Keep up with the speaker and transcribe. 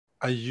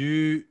Are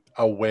you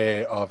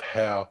aware of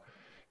how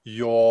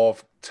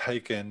you've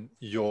taken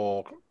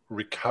your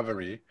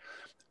recovery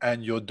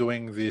and you're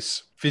doing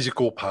this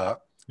physical part,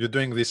 you're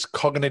doing this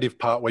cognitive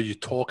part where you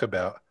talk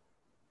about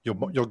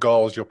your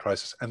goals, your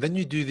process, and then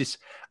you do this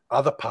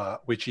other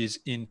part, which is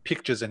in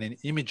pictures and in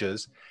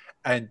images,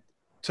 and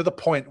to the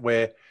point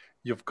where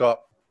you've got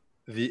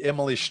the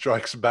Emily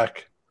Strikes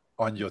Back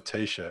on your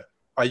t-shirt.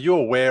 Are you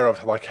aware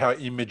of like how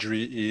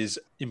imagery is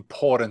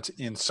important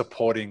in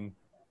supporting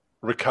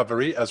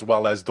recovery as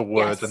well as the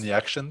words and Yes, the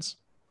actions?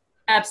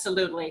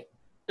 absolutely.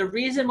 The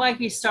reason why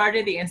he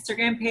started the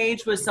Instagram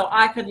page was so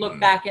I could look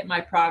back at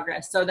my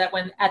progress, so that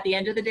when at the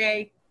end of the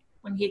day,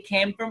 when he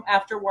came from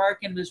after work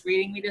and was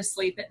reading me to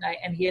sleep at night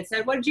and he had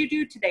said, "What did you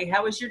do today?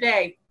 How was your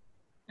day?"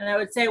 And I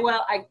would say,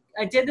 "Well, I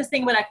did this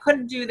thing, but I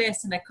couldn't do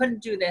this and I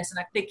couldn't do this."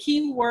 And the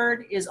key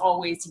word is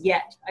always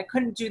yet. I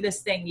couldn't do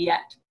this thing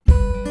yet.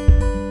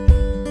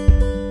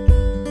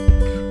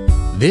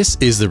 This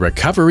is the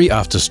Recovery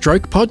After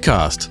Stroke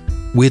podcast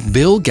with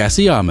Bill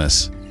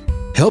Gassiamis,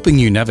 helping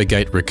you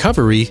navigate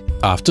recovery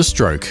after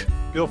stroke.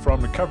 Bill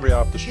from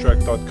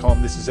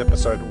recoveryafterstroke.com. This is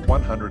episode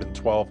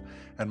 112,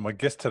 and my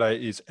guest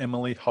today is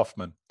Emily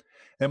Hoffman.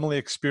 Emily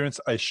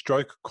experienced a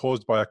stroke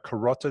caused by a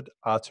carotid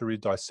artery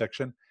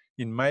dissection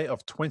in May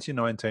of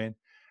 2019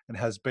 and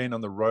has been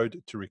on the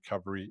road to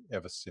recovery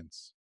ever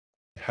since.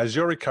 Has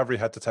your recovery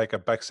had to take a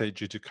backseat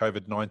due to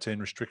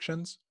COVID-19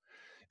 restrictions?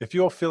 If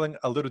you're feeling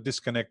a little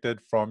disconnected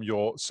from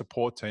your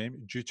support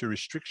team due to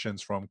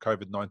restrictions from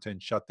COVID-19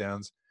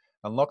 shutdowns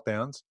and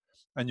lockdowns,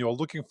 and you're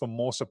looking for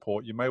more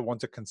support, you may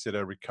want to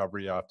consider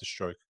Recovery After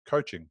Stroke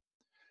coaching.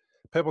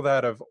 People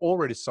that have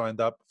already signed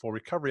up for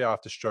Recovery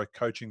After Stroke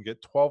coaching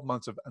get 12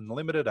 months of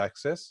unlimited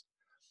access,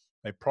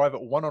 a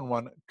private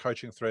one-on-one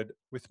coaching thread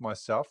with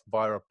myself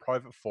via a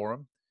private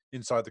forum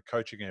inside the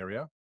coaching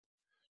area.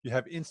 You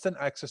have instant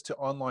access to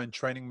online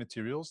training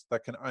materials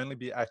that can only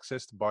be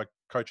accessed by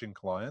coaching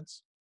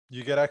clients.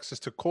 You get access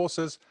to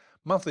courses,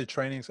 monthly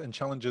trainings, and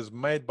challenges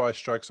made by a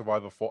stroke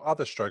survivor for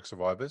other stroke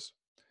survivors.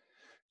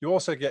 You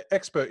also get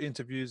expert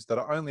interviews that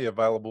are only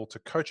available to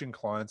coaching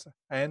clients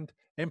and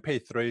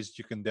MP3s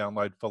you can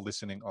download for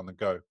listening on the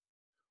go.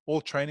 All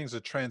trainings are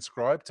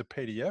transcribed to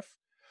PDF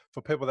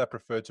for people that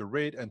prefer to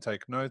read and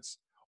take notes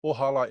or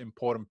highlight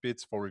important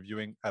bits for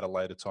reviewing at a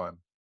later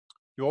time.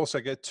 You also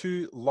get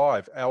 2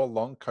 live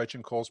hour-long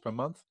coaching calls per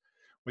month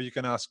where you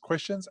can ask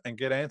questions and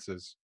get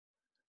answers.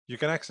 You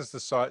can access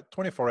the site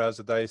 24 hours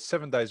a day,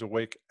 7 days a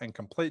week, and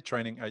complete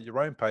training at your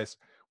own pace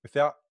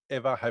without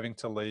ever having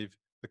to leave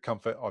the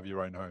comfort of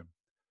your own home.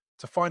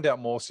 To find out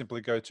more,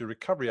 simply go to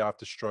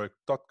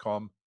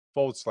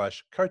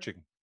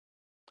recoveryafterstroke.com/coaching.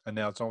 And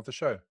now it's on with the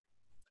show.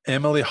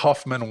 Emily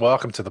Hoffman,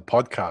 welcome to the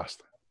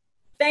podcast.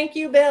 Thank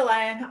you, Bill. I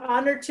am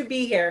honored to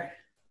be here.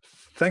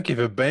 Thank you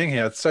for being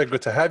here. It's so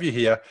good to have you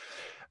here.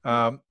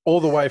 All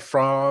the way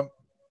from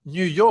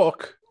New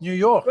York.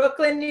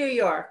 Brooklyn, New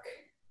York.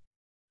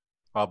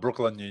 Oh,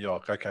 Brooklyn, New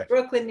York. Okay.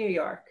 Brooklyn, New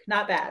York.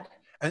 Not bad.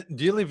 And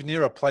do you live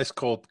near a place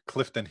called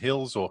Clifton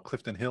Hills or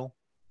Clifton Hill?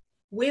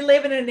 We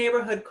live in a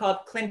neighborhood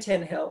called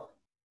Clinton Hill.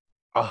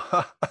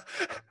 Oh.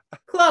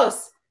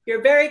 Close.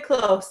 You're very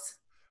close.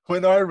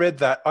 When I read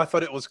that, I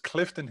thought it was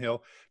Clifton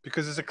Hill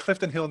because there's a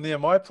Clifton Hill near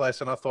my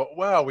place. And I thought,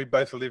 wow, we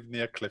both live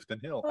near Clifton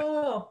Hill.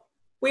 Oh,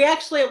 we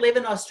actually live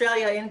in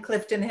Australia in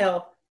Clifton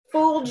Hill.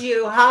 Fooled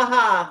you.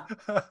 Ha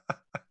ha.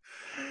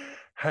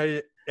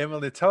 Hey,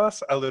 Emily, tell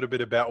us a little bit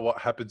about what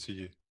happened to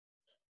you.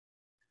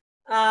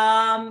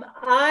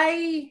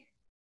 I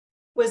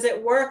was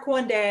at work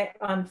one day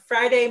on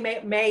Friday,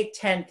 May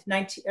 10th,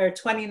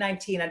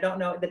 2019. I don't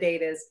know what the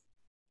date is.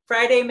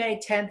 Friday, May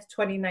 10th,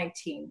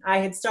 2019. I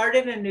had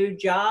started a new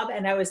job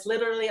and I was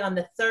literally on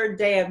the 3rd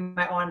day of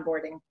my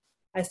onboarding.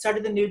 I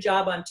started the new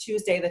job on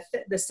Tuesday, the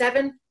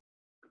 7th.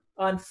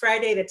 On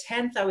Friday, the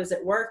 10th, I was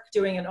at work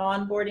doing an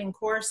onboarding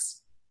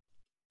course.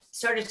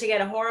 Started to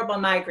get a horrible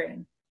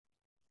migraine.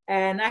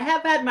 And I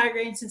have had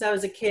migraines since I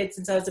was a kid,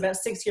 since I was about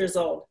 6 years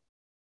old.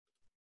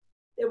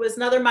 It was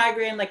another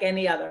migraine like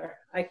any other.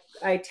 I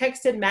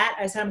texted Matt.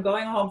 I said, I'm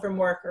going home from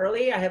work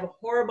early. I have a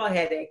horrible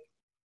headache.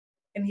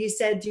 And he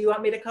said, do you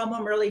want me to come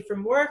home early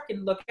from work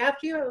and look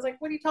after you? I was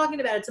like, what are you talking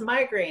about? It's a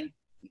migraine.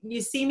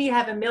 You see me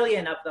have a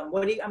million of them.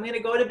 I'm going to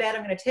go to bed.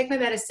 I'm going to take my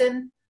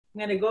medicine. I'm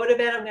going to go to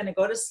bed. I'm going to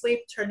go to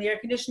sleep, turn the air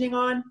conditioning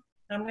on.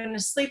 And I'm going to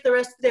sleep the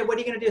rest of the day. What are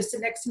you going to do? Sit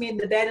next to me in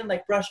the bed and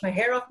like brush my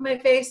hair off my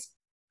face?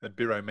 That'd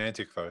be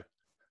romantic though.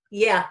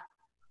 Yeah.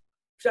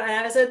 So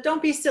I said,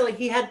 don't be silly.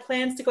 He had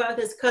plans to go out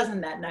with his cousin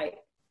that night.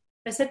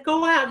 I said,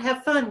 go out,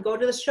 have fun, go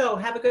to the show,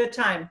 have a good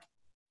time.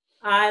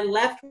 I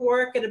left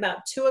work at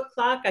about 2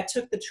 o'clock. I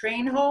took the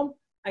train home.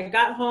 I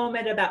got home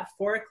at about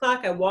 4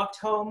 o'clock. I walked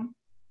home.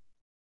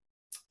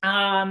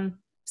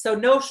 So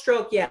no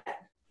stroke yet.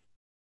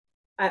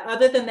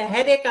 Other than the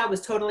headache, I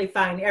was totally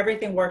fine.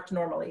 Everything worked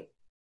normally.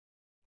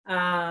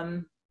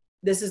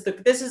 This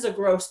is a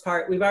gross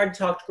part. We've already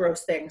talked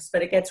gross things,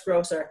 but it gets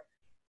grosser.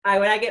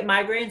 When I get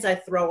migraines, I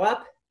throw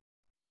up.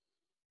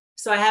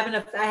 So I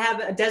have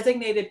a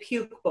designated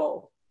puke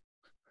bowl.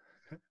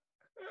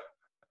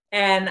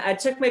 And I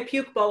took my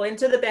puke bowl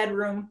into the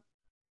bedroom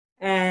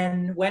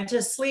and went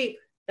to sleep.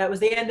 That was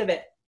the end of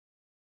it.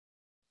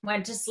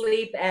 Went to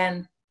sleep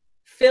and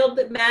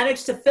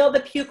managed to fill the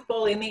puke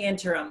bowl in the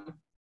interim.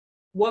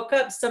 Woke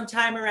up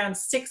sometime around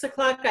 6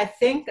 o'clock, I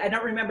think. I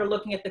don't remember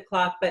looking at the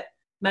clock, but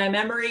my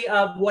memory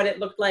of what it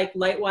looked like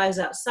light-wise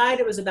outside,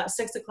 it was about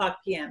 6 o'clock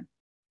p.m.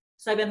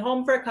 So I've been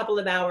home for a couple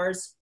of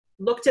hours,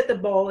 looked at the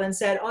bowl and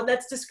said, oh,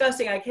 that's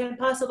disgusting. I can't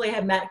possibly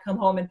have Matt come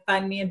home and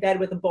find me in bed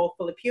with a bowl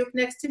full of puke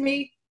next to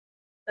me.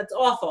 That's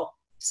awful.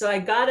 So I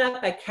got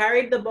up, I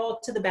carried the bowl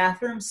to the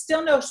bathroom,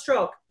 still no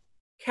stroke.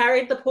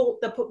 Carried the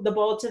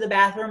bowl to the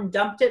bathroom,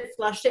 dumped it,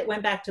 flushed it,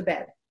 went back to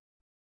bed.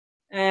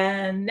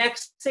 And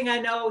next thing I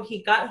know,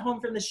 he got home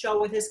from the show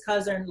with his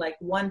cousin, like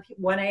 1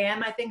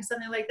 a.m., I think,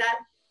 something like that.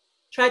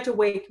 Tried to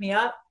wake me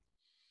up.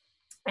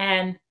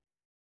 And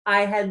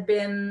I had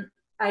been,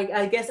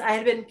 I guess I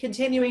had been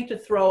continuing to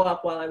throw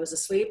up while I was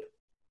asleep.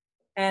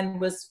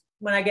 And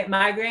when I get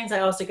migraines,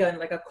 I also get in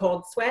like a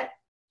cold sweat.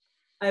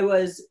 I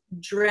was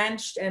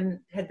drenched and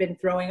had been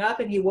throwing up,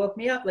 and he woke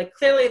me up. Like,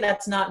 clearly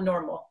that's not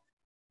normal.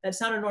 That's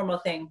not a normal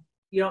thing.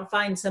 You don't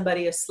find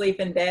somebody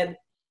asleep in bed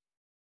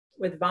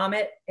with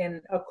vomit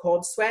and a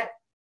cold sweat.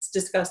 It's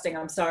disgusting.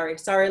 I'm sorry.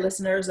 Sorry,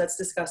 listeners. That's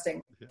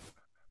disgusting.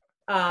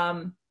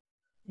 Yeah.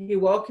 He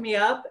woke me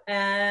up,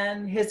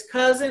 and his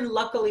cousin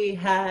luckily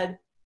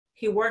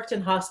he worked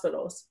in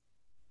hospitals.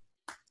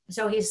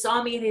 So he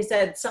saw me and he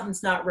said,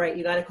 something's not right.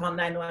 You got to call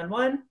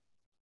 911.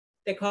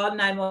 They called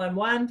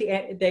 911.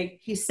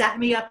 He sat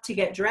me up to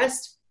get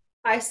dressed.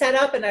 I sat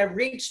up and I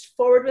reached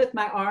forward with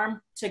my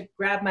arm to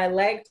grab my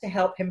leg to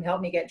help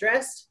me get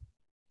dressed.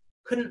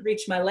 Couldn't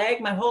reach my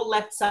leg. My whole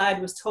left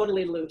side was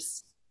totally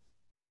loose.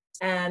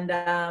 And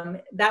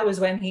that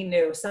was when he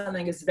knew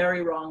something is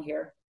very wrong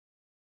here.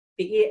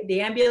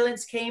 The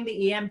ambulance came,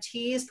 the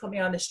EMTs put me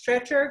on the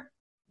stretcher,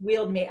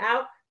 wheeled me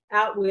out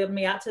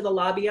to the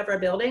lobby of our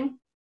building.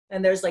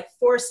 And there's like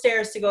 4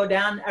 stairs to go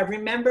down. I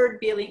remembered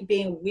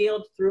being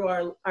wheeled through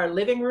our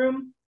living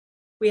room.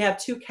 We have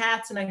 2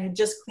 cats, and I had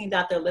just cleaned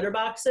out their litter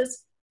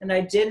boxes, and I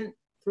didn't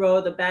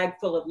throw the bag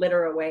full of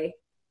litter away.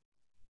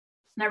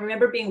 And I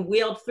remember being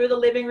wheeled through the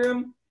living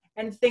room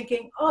and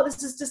thinking, oh,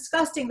 this is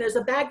disgusting. There's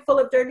a bag full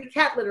of dirty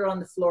cat litter on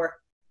the floor.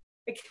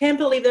 I can't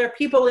believe there are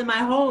people in my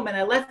home, and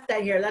I left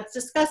that here. That's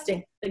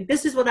disgusting. Like,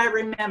 this is what I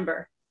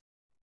remember.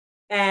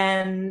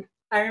 And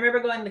I remember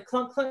going the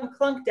clunk, clunk,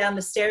 clunk down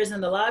the stairs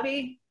in the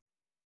lobby,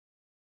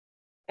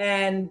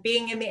 and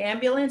being in the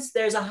ambulance.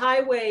 There's a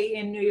highway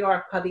in New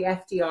York called the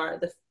FDR,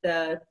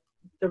 the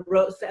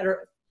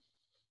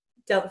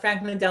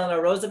Franklin Delano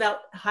Roosevelt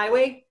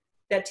Highway,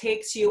 that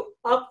takes you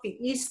up the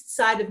east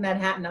side of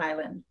Manhattan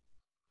Island.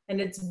 And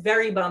it's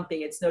very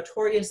bumpy. It's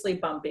notoriously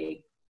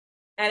bumpy.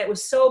 And it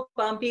was so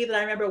bumpy that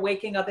I remember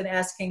waking up and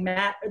asking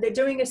Matt, are they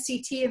doing a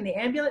CT in the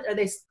ambulance?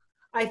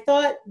 I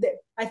thought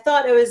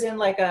it was in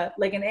like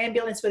an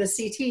ambulance with a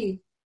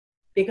CT,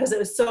 because it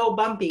was so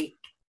bumpy.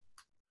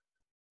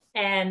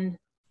 And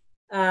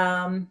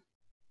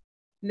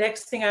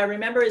next thing I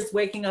remember is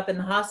waking up in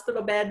the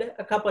hospital bed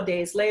a couple of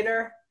days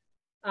later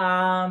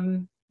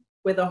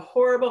with a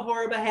horrible,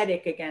 horrible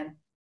headache again.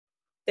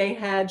 They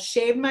had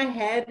shaved my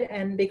head,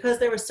 and because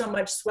there was so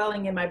much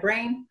swelling in my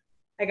brain,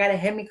 I got a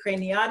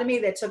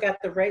hemicraniotomy. They took out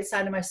the right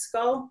side of my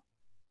skull.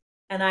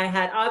 And I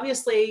had,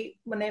 obviously,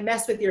 when they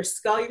mess with your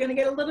skull, you're going to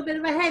get a little bit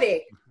of a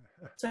headache.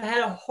 So I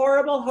had a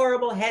horrible,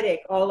 horrible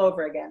headache all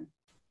over again.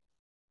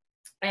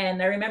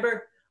 And I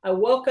remember I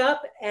woke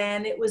up,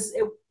 and it was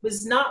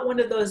not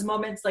one of those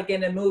moments like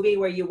in a movie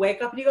where you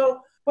wake up and you go,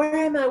 where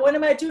am I? What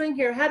am I doing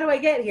here? How do I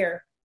get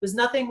here? It was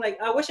nothing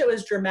like, I wish it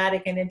was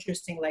dramatic and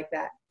interesting like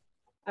that.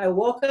 I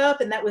woke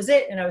up, and that was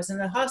it. And I was in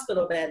the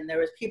hospital bed, and there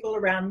was people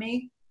around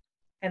me,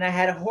 and I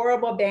had a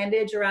horrible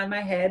bandage around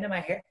my head and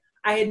my hair.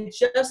 I had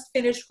just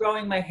finished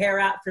growing my hair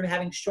out from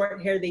having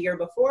short hair the year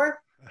before.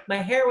 My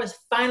hair was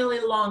finally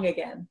long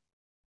again.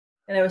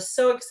 And I was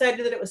so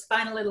excited that it was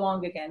finally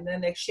long again.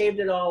 Then they shaved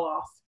it all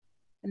off.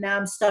 And now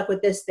I'm stuck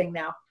with this thing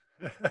now.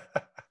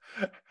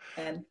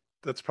 And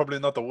that's probably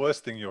not the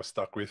worst thing you're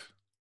stuck with.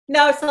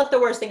 No, it's not the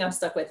worst thing I'm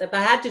stuck with. If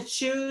I had to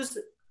choose,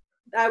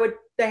 the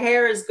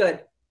hair is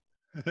good.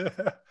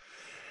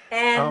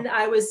 And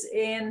I was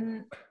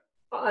in,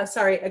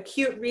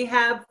 acute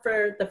rehab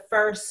for the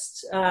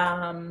first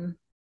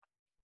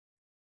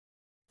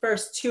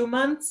 2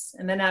 months.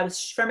 And then I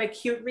was from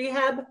acute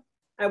rehab,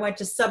 I went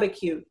to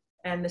subacute.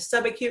 And the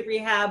subacute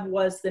rehab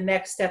was the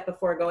next step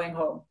before going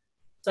home.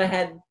 So I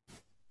had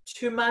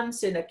 2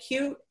 months in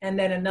acute and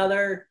then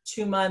another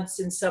 2 months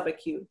in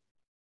subacute.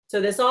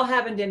 So this all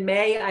happened in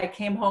May. I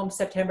came home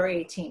September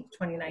 18th,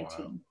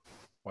 2019.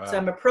 Wow. So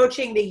I'm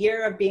approaching the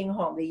year of being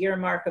home, the year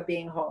mark of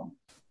being home.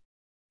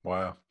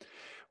 Wow.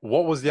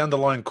 What was the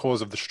underlying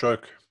cause of the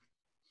stroke?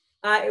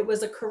 It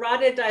was a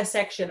carotid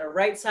dissection, a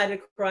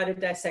right-sided carotid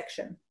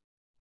dissection.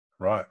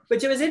 Right.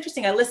 Which it was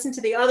interesting. I listened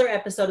to the other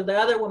episode of the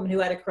other woman who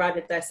had a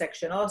carotid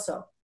dissection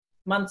also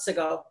months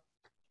ago.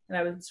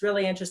 And it's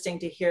really interesting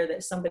to hear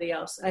that somebody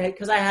else,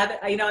 because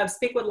I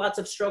speak with lots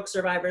of stroke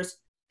survivors.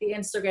 The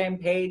Instagram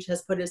page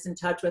has put us in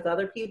touch with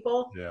other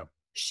people. Yeah.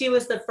 she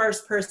was the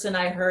first person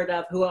I heard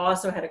of who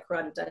also had a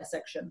carotid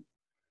dissection.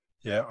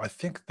 Yeah, I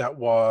think that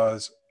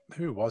was,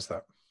 who was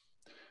that?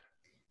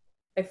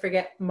 I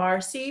forget,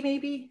 Marcy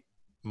maybe?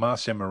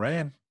 Marcia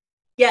Moran.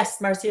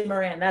 Yes, Marcy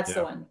Moran, that's the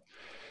Yeah. one.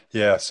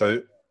 Yeah,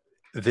 so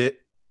there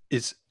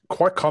is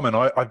quite common.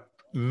 I've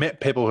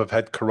met people who have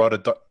had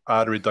carotid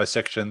artery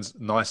dissections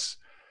nice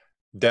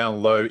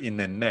down low in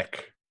their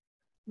neck.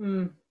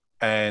 Mm.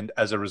 And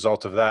as a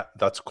result of that,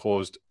 that's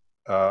caused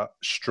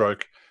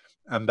stroke.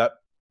 And that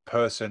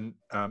person,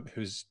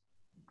 who's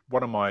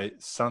one of my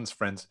son's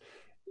friends,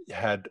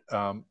 had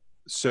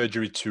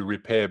surgery to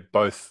repair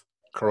both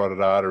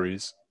carotid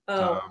arteries.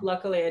 Oh,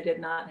 luckily I did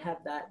not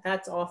have that.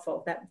 That's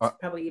awful. That's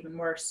probably even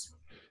worse.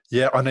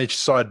 Yeah, on each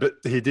side. But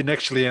he didn't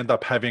actually end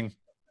up having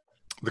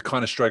the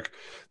kind of stroke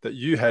that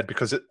you had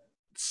because it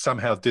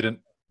somehow didn't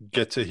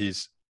get to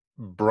his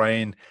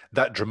brain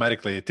that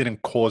dramatically. It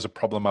didn't cause a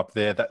problem up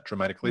there that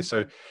dramatically.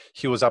 So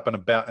he was up and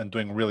about and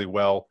doing really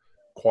well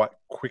quite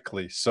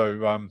quickly.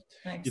 So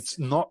Nice. It's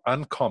not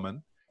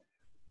uncommon.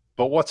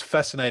 But what's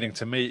fascinating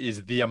to me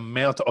is the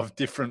amount of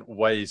different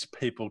ways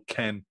people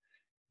can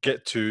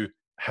get to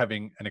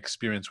having an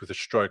experience with a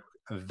stroke.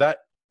 That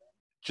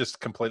just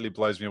completely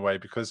blows me away,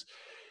 because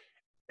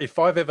if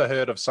I've ever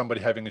heard of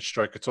somebody having a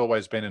stroke, it's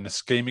always been an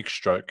ischemic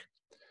stroke.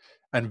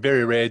 And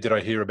very rare did I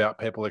hear about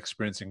people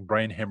experiencing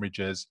brain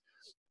hemorrhages.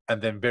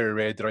 And then very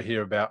rare did I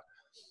hear about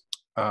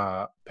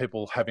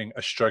people having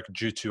a stroke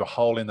due to a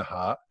hole in the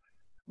heart,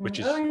 which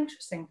is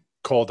interesting.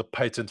 called a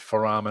patent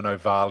foramen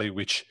ovale,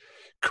 which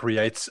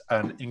creates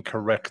an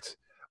incorrect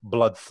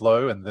blood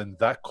flow, and then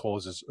that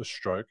causes a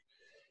stroke.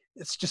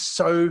 It's just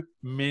so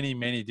many,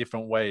 many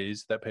different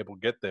ways that people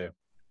get there.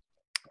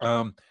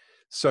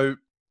 So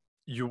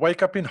you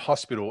wake up in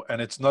hospital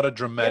and it's not a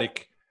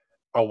dramatic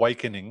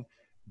awakening,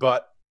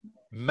 but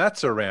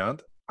Matt's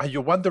around. Are you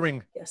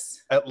wondering,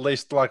 at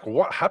least, like,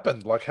 what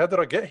happened? Like, how did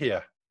I get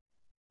here?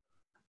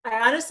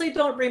 I honestly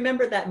don't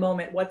remember that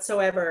moment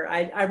whatsoever.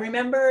 I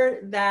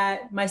remember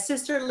that my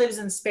sister lives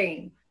in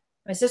Spain.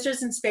 My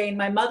sister's in Spain.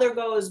 My mother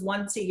goes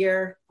once a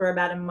year for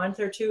about a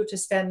month or two to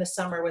spend the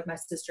summer with my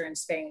sister in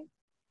Spain.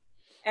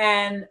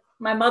 And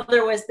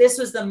this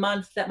was the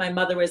month that my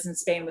mother was in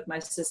Spain with my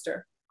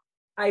sister.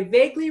 I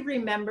vaguely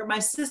remember, my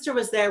sister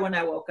was there when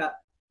I woke up.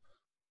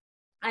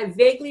 I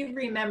vaguely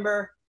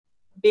remember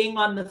being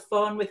on the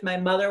phone with my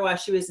mother while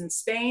she was in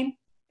Spain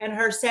and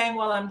her saying,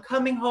 well, I'm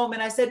coming home.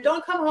 And I said,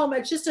 don't come home.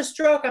 It's just a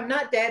stroke. I'm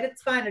not dead.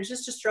 It's fine. It's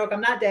just a stroke.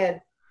 I'm not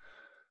dead.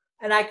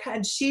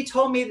 And she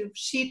told me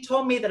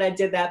that I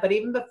did that. But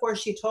even before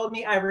she told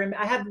me, I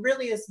had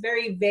really this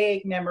very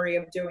vague memory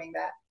of doing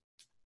that.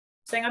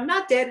 Saying, I'm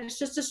not dead. It's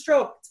just a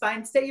stroke. It's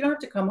fine. Stay. You don't have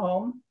to come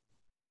home.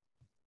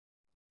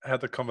 How'd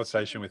the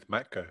conversation with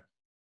Matt go?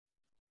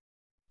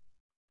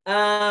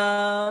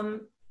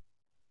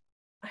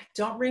 I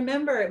don't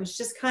remember. It was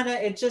just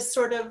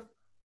sort of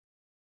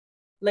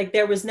like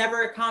there was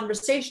never a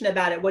conversation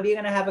about it. What are you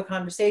going to have a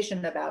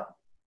conversation about?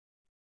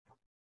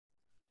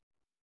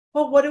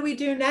 Well, what do we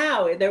do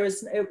now? He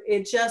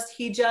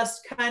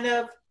just kind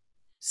of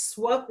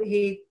swooped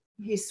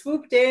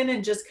in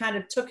and just kind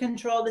of took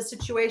control of the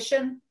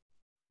situation,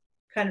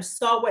 kind of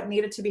saw what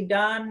needed to be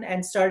done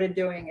and started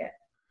doing it.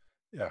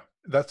 Yeah,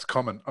 that's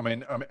common. I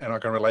mean, and I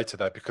can relate to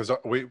that because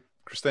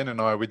Christine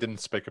and I, we didn't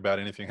speak about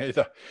anything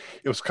either.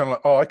 It was kind of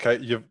like, oh, okay,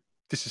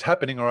 this is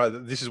happening. All right,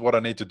 this is what I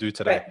need to do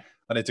today. Right.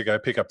 I need to go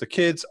pick up the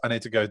kids. I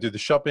need to go do the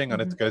shopping. I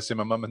need to go see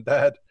my mum and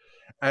dad,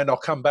 and I'll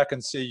come back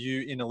and see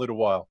you in a little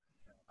while.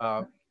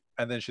 And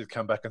then she'd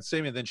come back and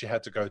see me. And then she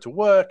had to go to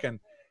work,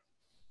 and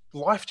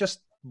life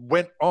just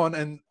went on.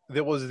 And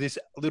there was this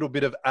little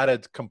bit of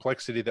added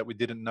complexity that we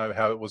didn't know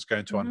how it was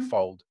going to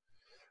unfold.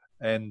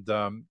 And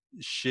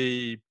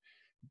she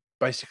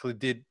basically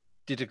did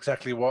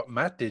exactly what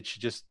Matt did. She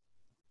just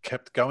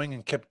kept going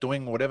and kept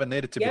doing whatever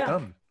needed to be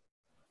done.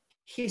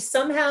 He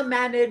somehow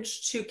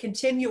managed to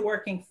continue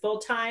working full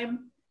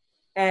time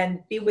and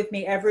be with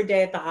me every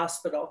day at the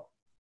hospital.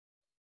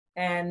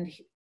 And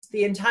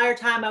the entire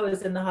time I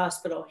was in the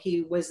hospital,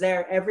 he was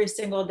there every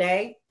single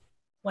day.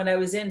 When I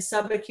was in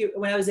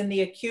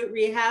the acute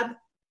rehab,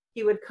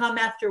 he would come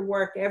after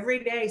work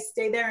every day,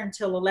 stay there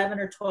until 11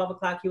 or 12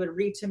 o'clock. He would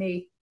read to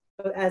me.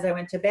 As I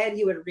went to bed,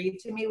 he would read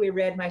to me. We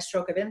read My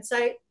Stroke of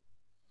Insight.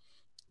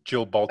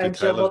 Jill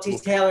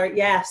Bolte Taylor.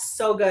 Yes,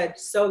 so good.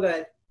 So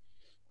good.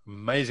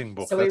 Amazing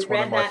book. So that's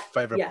one of my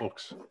favorite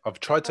books.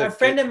 I've tried to. A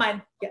friend of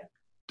mine. Yeah.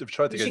 I've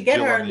tried to get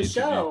Jill her on on the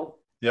show.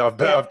 Yeah,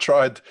 I've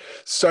tried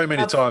so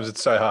many times.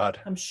 It's so hard.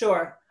 I'm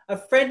sure. A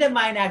friend of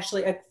mine,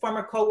 actually, a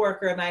former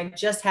coworker of mine,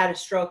 just had a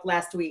stroke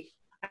last week.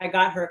 I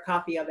got her a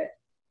copy of it.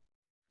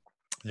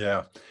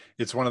 Yeah,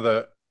 it's one of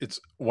the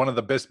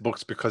best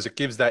books because it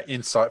gives that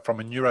insight from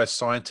a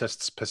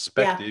neuroscientist's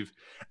perspective,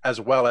 as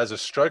well as a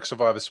stroke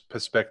survivor's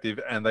perspective,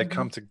 and they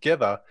come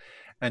together.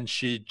 And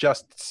she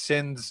just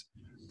sends.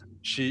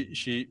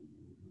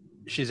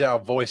 She's our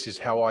voice, is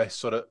how I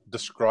sort of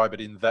describe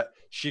it, in that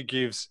she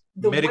gives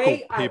medical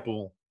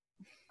people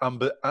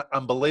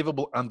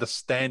unbelievable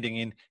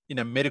understanding in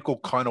a medical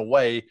kind of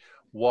way,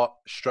 what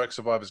stroke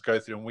survivors go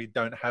through, and we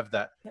don't have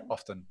that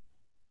often.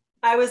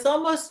 I was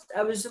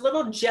a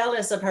little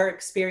jealous of her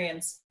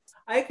experience.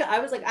 I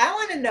was like, I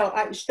want to know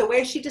the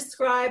way she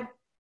described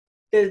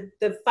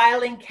the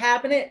filing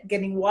cabinet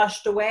getting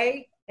washed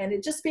away and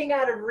it just being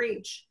out of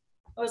reach.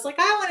 I was like,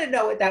 I want to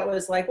know what that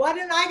was like. Why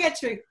didn't I get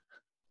to?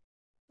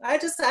 I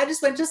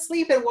just went to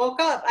sleep and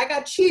woke up. I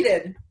got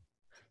cheated.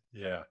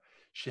 Yeah.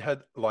 She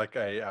had like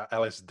a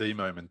LSD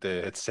moment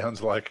there. It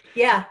sounds like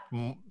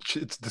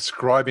it's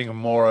describing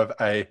more of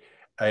a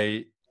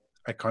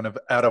kind of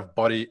out of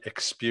body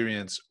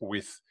experience,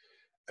 with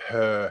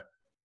her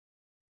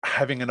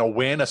having an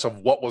awareness of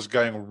what was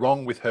going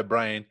wrong with her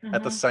brain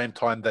at the same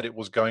time that it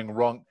was going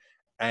wrong,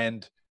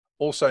 and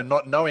also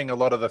not knowing a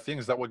lot of the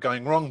things that were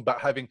going wrong, but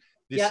having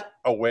this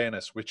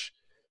awareness, which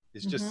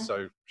is just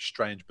so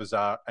strange,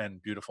 bizarre,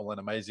 and beautiful and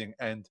amazing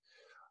and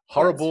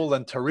horrible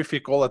and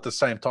terrific all at the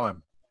same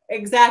time.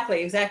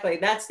 Exactly.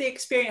 That's the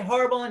experience.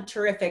 Horrible and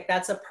terrific.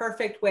 That's a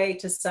perfect way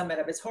to sum it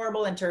up. It's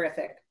horrible and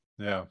terrific.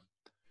 Yeah.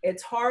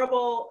 It's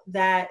horrible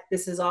that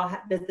this is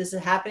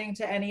happening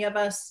to any of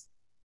us,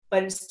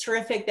 but it's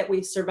terrific that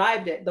we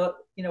survived it. Though,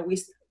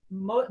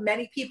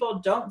 many people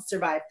don't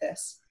survive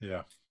this.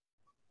 Yeah.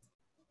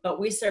 But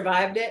we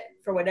survived it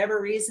for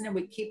whatever reason, and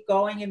we keep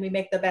going and we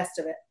make the best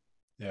of it.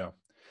 Yeah.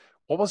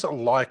 What was it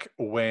like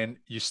when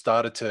you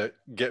started to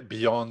get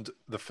beyond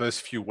the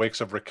first few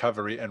weeks of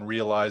recovery and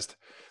realized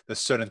there's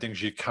certain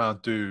things you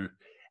can't do?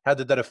 How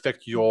did that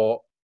affect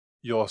your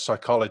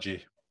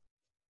psychology?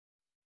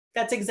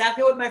 That's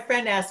exactly what my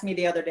friend asked me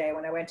the other day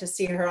when I went to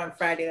see her on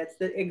Friday. That's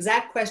the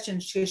exact question.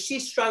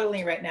 She's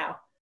struggling right now.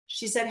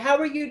 She said, how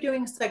are you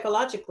doing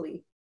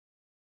psychologically?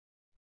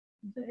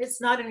 It's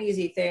not an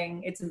easy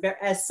thing.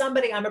 As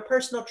somebody, I'm a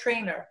personal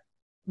trainer.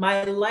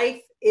 My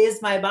life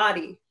is my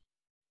body.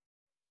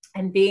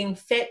 And being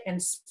fit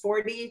and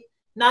sporty,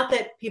 not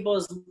that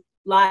people's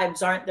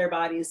lives aren't their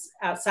bodies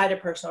outside of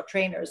personal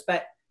trainers,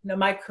 but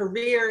my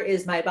career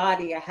is my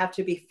body. I have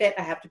to be fit.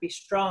 I have to be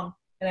strong.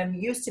 And I'm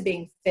used to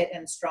being fit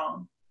and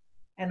strong.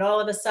 And all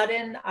of a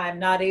sudden, I'm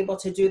not able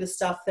to do the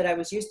stuff that I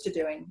was used to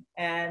doing.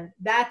 And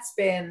that's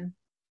been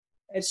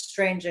a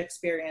strange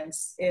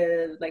experience,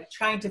 is like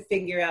trying to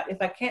figure out, if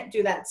I can't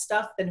do that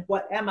stuff, then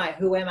what am I?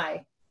 Who am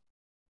I?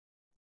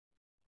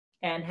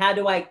 And how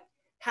do I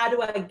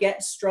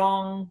get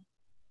strong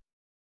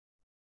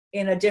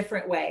in a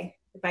different way?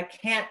 If I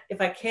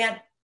can't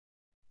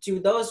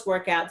do those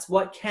workouts,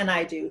 what can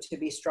I do to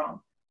be strong?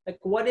 Like,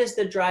 what is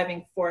the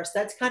driving force?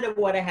 That's kind of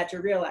what I had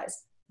to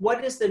realize.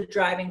 What is the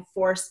driving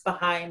force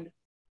behind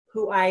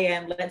who I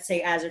am, let's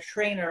say, as a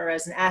trainer or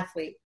as an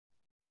athlete?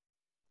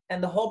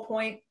 And the whole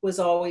point was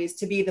always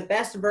to be the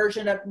best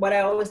version of what I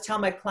always tell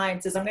my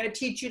clients is, I'm going to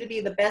teach you to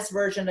be the best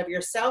version of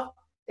yourself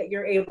that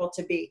you're able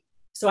to be.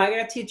 So I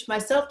got to teach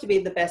myself to be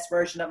the best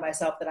version of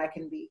myself that I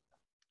can be.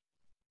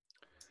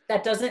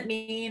 That doesn't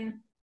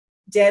mean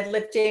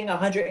deadlifting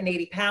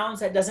 180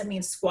 pounds. That doesn't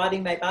mean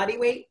squatting my body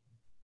weight.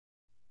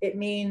 It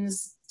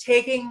means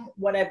taking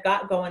what I've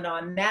got going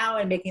on now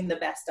and making the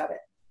best of it.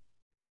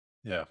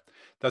 Yeah,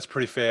 that's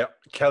pretty fair.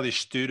 Kelly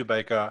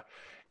Studebaker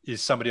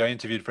is somebody I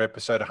interviewed for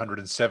episode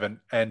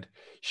 107, and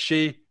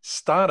she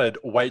started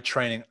weight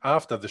training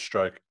after the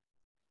stroke.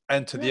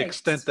 And to the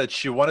extent that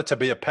she wanted to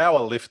be a power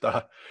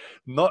lifter,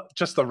 not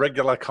just a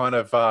regular kind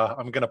of,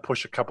 I'm going to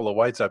push a couple of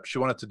weights up. She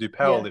wanted to do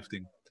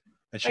powerlifting.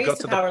 And she got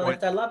to the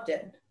point. I loved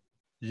it.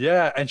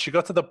 Yeah. And she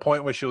got to the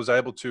point where she was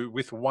able to,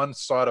 with one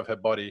side of her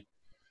body,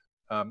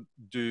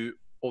 do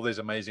all these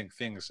amazing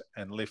things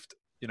and lift,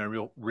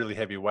 really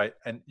heavy weight.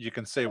 And you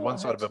can see one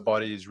side of her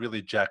body is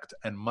really jacked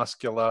and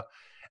muscular,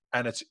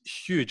 and it's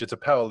huge. It's a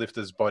power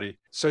lifter's body.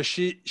 So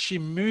she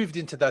moved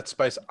into that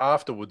space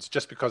afterwards,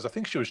 just because I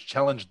think she was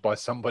challenged by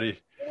somebody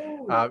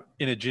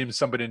in a gym.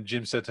 Somebody in the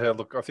gym said to her,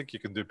 look, I think you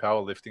can do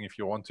powerlifting if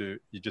you want to.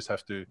 You just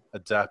have to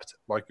adapt,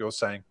 like you're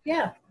saying.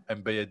 Yeah.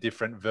 And be a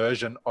different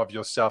version of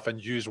yourself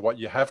and use what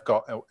you have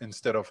got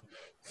instead of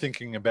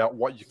thinking about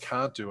what you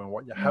can't do and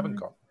what you haven't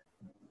got.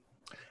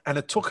 And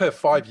it took her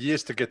 5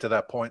 years to get to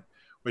that point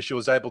where she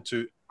was able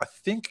to, I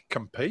think,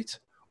 compete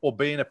or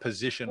be in a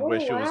position where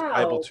she was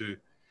able to,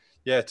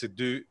 to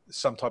do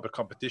some type of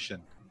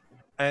competition.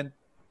 And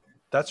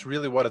that's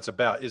really what it's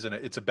about, isn't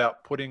it? It's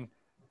about putting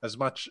as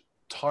much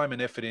time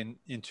and effort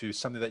into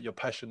something that you're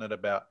passionate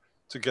about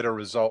to get a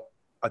result,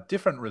 a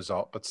different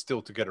result, but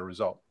still to get a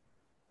result.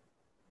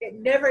 It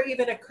never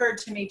even occurred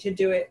to me to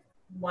do it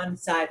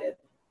one-sided.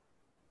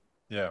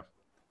 Yeah.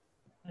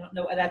 I don't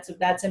know.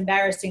 That's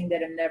embarrassing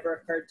that it never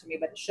occurred to me,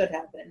 but it should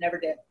have, but it never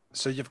did.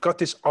 So you've got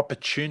this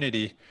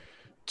opportunity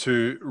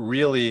to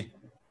really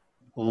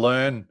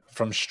learn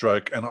from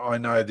stroke. And I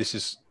know this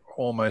is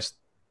almost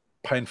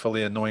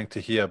painfully annoying to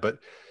hear, but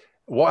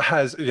what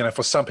has,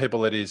 for some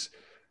people it is,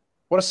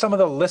 what are some of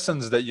the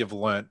lessons that you've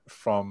learned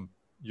from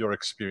your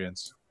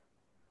experience?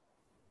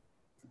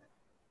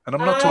 And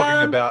I'm not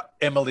talking about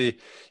Emily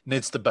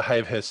needs to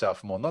behave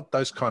herself more, not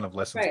those kind of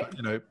lessons,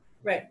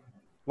 but,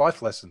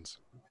 life lessons.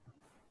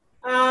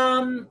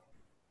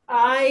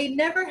 I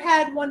never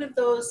had one of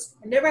those.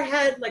 I never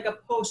had like a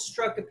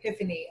post-stroke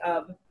epiphany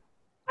of,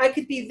 I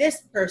could be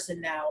this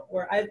person now,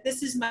 or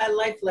this is my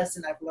life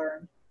lesson I've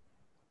learned.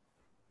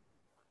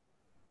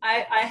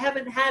 I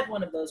haven't had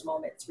one of those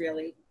moments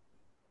really.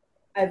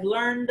 I've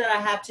learned that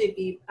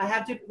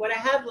what I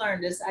have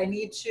learned is I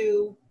need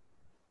to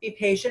be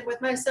patient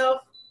with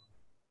myself,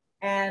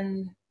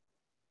 and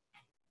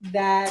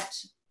that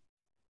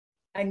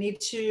I need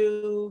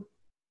to,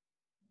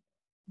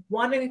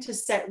 one, I need to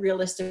set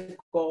realistic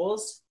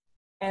goals.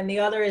 And the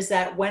other is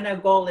that when a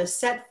goal is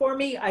set for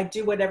me, I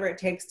do whatever it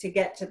takes to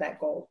get to that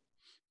goal.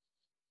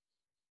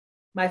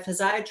 My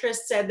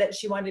physiatrist said that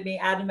she wanted me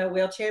out of my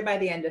wheelchair by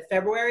the end of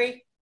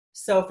February.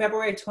 So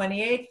February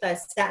 28th, I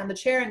sat in the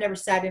chair and never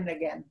sat in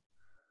again.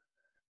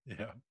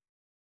 Yeah.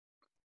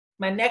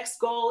 My next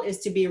goal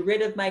is to be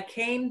rid of my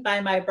cane by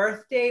my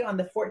birthday on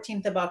the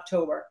 14th of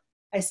October.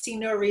 I see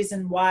no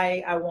reason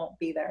why I won't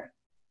be there.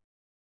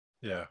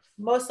 Yeah.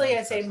 Mostly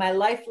I say my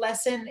life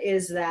lesson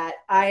is that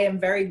I am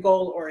very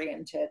goal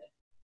oriented.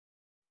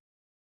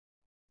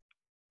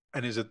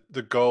 And is it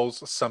the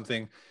goals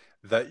something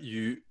that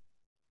you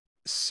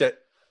set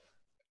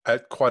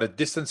at quite a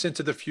distance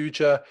into the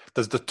future?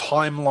 Does the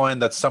timeline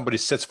that somebody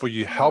sets for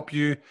you help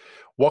you?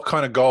 What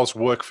kind of goals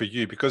work for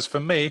you? Because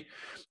for me,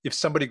 if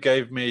somebody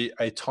gave me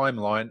a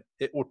timeline,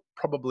 it would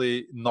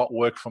probably not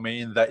work for me,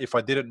 in that if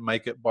I didn't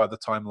make it by the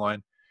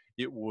timeline,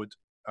 it would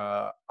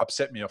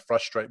upset me or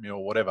frustrate me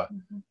or whatever.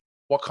 Mm-hmm.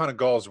 What kind of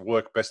goals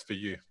work best for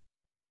you?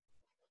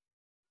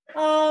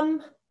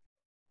 Well,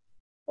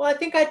 I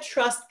think I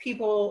trust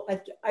people.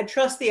 I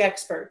trust the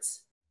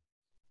experts.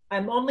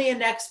 I'm only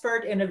an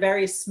expert in a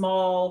very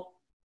small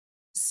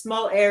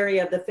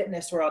area of the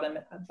fitness world.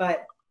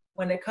 But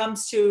when it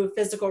comes to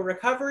physical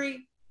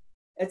recovery,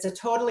 it's a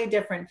totally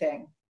different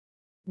thing.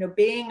 You know,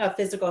 being a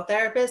physical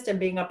therapist and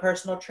being a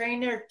personal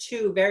trainer,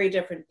 two very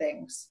different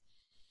things.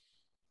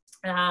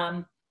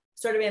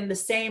 Sort of in the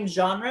same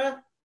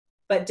genre,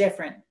 but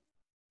different.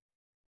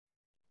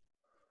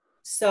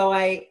 So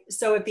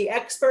if the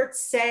experts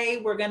say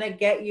we're going to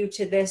get you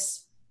to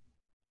this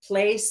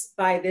place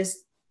by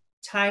this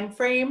time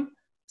frame,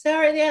 say,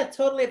 all right, yeah,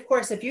 totally, of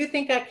course. If you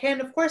think I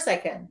can, of course I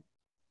can.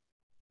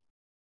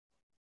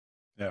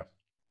 Yeah.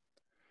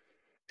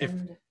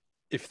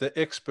 If the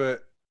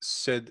expert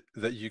said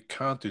that you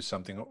can't do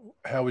something,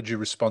 how would you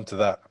respond to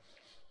that?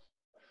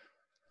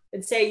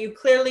 I'd say, you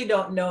clearly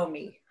don't know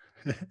me.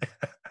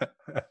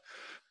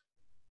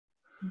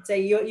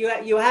 Say,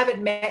 you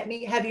haven't met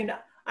me. Have you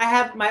not? I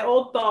have my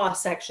old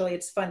boss, actually.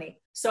 It's funny.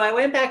 So I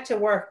went back to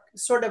work,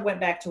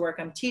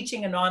 I'm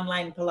teaching an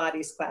online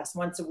Pilates class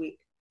once a week.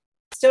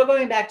 Still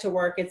going back to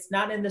work. It's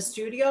not in the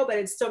studio, but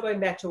it's still going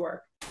back to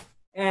work.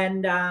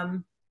 And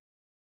I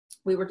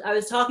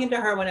was talking to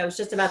her when I was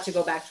just about to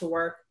go back to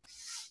work,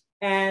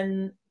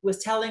 and was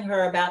telling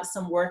her about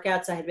some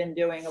workouts I had been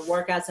doing, or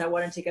workouts I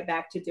wanted to get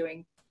back to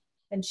doing.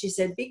 And she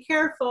said, be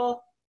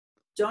careful.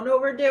 Don't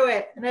overdo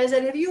it. And I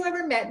said, have you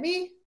ever met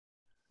me?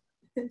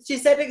 And she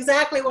said,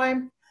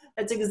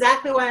 that's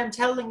exactly why I'm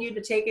telling you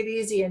to take it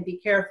easy and be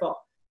careful.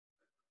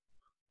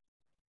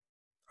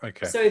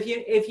 Okay. So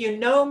if you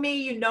know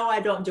me, you know I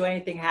don't do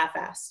anything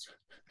half-assed.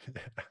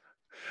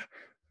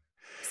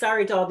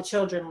 Sorry to all the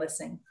children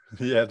listening.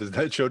 Yeah, there's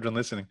no children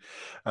listening.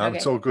 Okay.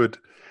 It's all good.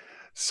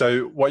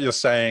 So what you're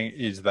saying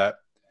is that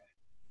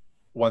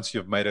once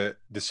you've made a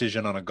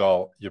decision on a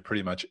goal, you're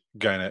pretty much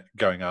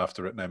going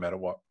after it no matter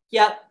what.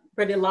 Yep,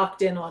 pretty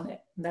locked in on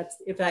it. That's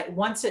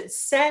once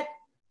it's set,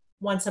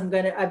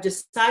 I've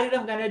decided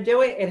I'm gonna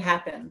do it, it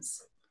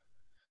happens.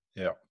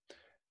 Yeah.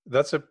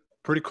 That's a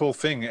pretty cool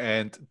thing.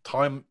 And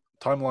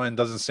timeline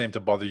doesn't seem to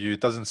bother you. It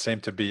doesn't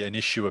seem to be an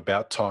issue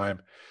about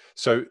time.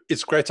 So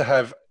is it great to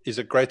have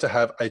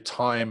a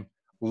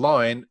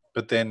timeline,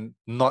 but then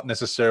not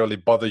necessarily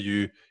bother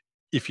you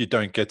if you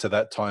don't get to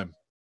that time?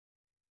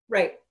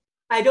 Right.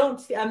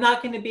 I'm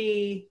not going to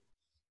be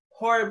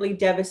horribly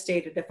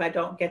devastated if I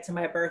don't get to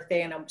my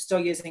birthday and I'm still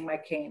using my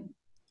cane.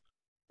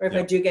 Or if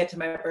I do get to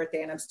my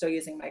birthday and I'm still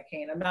using my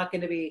cane. I'm not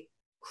going to be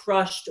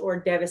crushed or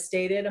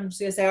devastated. I'm just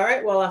going to say, all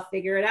right, well, I'll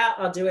figure it out.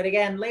 I'll do it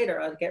again later.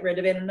 I'll get rid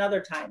of it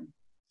another time.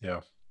 Yeah.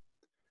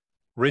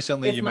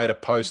 Recently, you made a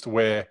post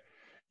where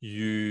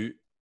you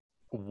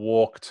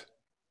walked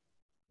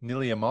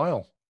nearly a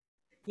mile.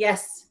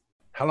 Yes.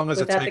 How long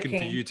has it taken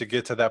for you to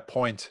get to that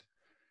point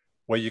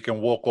where you can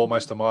walk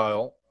almost a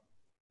mile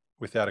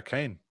without a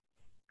cane?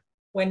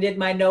 When did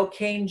my no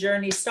cane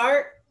journey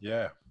start?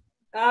 Yeah.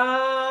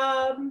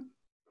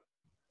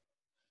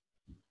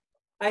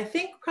 I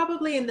think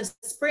probably in the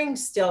spring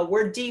still.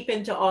 We're deep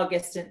into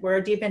August and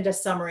we're deep into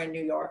summer in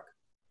New York.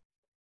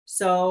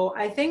 So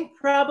I think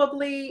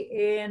probably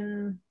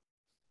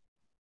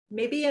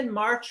maybe in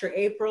March or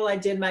April, I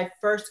did my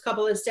first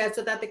couple of steps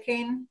without the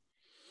cane.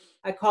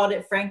 I called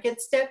it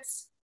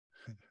Frankensteps.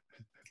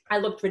 I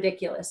looked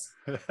ridiculous.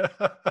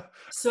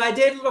 So I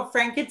did little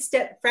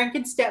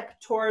Frankenstep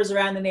tours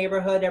around the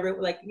neighborhood,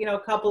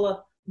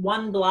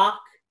 one block,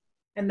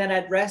 and then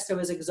I'd rest. I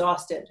was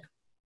exhausted.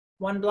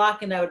 One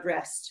block and I would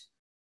rest.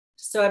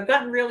 So I've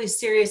gotten really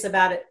serious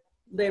about it.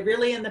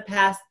 Really in the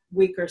past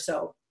week or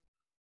so,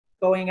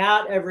 going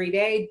out every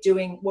day,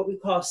 doing what we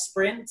call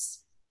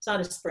sprints. It's not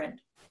a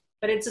sprint,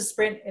 but it's a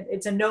sprint.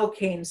 It's a no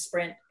cane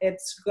sprint.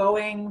 It's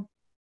going,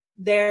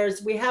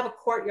 we have a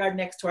courtyard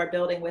next to our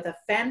building with a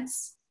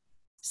fence.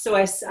 So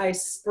I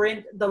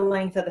sprint the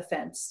length of the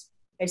fence.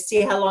 I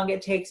see how long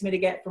it takes me to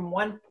get from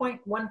one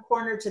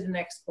corner to the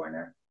next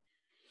corner.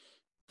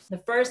 The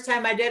first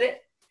time I did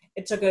it,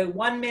 it took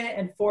 1 minute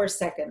and 4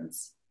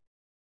 seconds.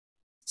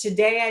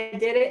 Today I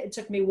did it. It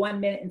took me 1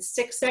 minute and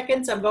 6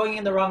 seconds. I'm going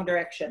in the wrong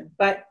direction,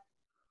 but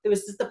it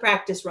was just the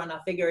practice run.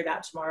 I'll figure it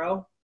out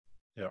tomorrow.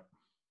 Yeah.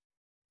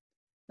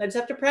 I just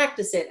have to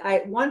practice it.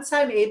 Once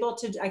I'm able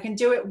to, I can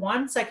do it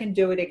once, I can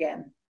do it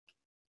again.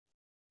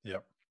 Yeah.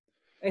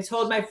 I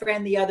told my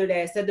friend the other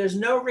day, I said, there's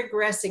no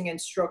regressing in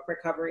stroke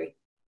recovery.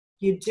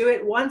 You do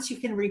it once, you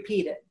can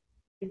repeat it.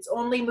 It's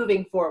only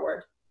moving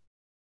forward.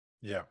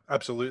 Yeah,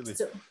 absolutely.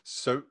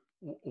 So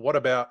what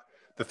about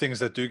the things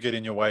that do get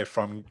in your way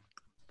from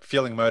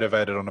feeling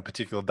motivated on a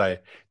particular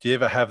day? Do you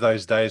ever have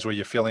those days where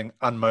you're feeling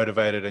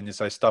unmotivated and you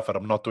say, stuff it,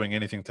 I'm not doing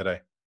anything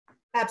today?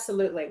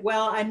 Absolutely.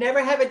 Well, I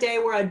never have a day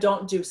where I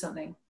don't do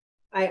something.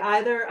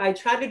 I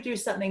try to do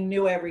something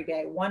new every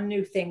day, one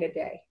new thing a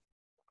day.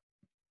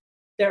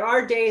 There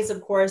are days,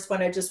 of course,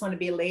 when I just want to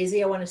be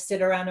lazy. I want to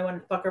sit around. I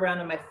want to fuck around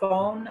on my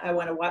phone. I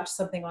want to watch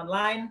something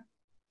online.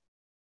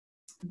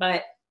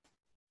 But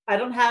I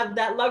don't have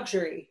that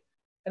luxury.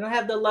 I don't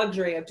have the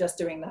luxury of just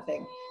doing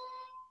nothing.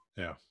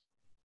 Yeah.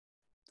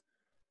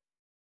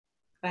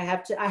 I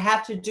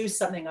have to do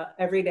something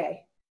every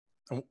day.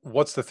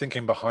 What's the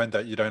thinking behind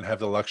that? You don't have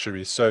the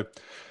luxury. So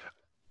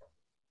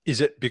is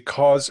it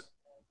because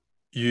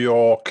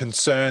you're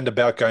concerned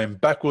about going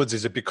backwards?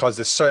 Is it because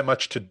there's so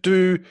much to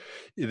do?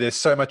 There's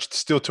so much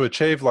still to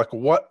achieve? Like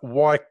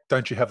why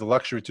don't you have the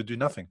luxury to do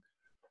nothing?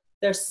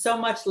 There's so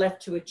much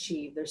left to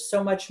achieve. There's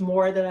so much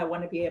more that I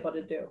want to be able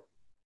to do.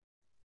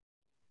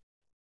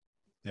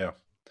 Yeah.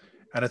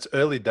 And it's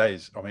early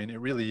days. I mean, it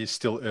really is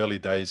still early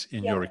days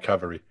in your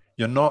recovery.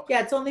 You're not.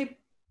 Yeah, it's only been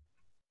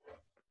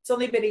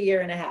 1.5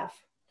 years.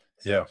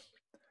 Yeah.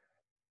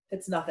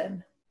 It's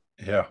nothing.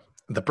 Yeah.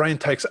 The brain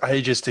takes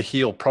ages to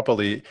heal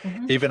properly.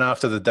 Mm-hmm. Even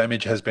after the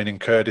damage has been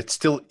incurred, it's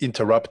still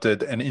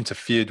interrupted and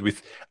interfered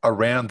with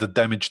around the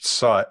damaged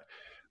site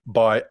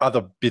by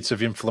other bits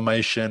of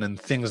inflammation and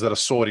things that are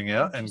sorting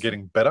out and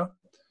getting better.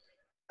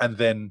 And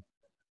then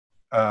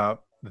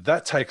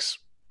that takes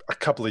a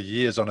couple of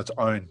years on its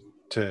own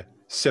to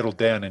settle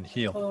down and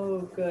heal.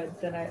 Oh, good.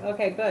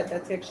 Okay, good.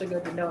 That's actually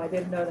good to know. I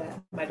didn't know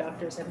that. My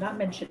doctors have not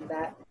mentioned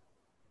that.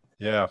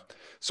 Yeah.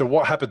 So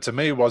what happened to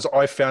me was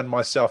I found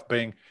myself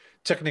being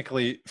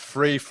technically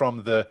free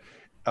from the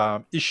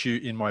issue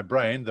in my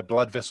brain. The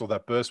blood vessel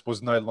that burst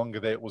was no longer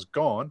there. It was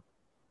gone.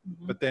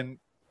 Mm-hmm. But then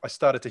I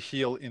started to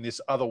heal in this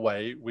other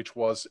way, which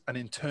was an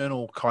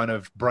internal kind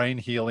of brain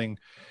healing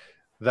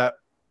that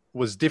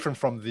was different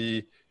from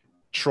the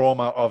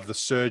trauma of the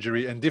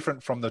surgery and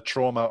different from the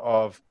trauma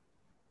of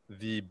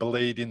the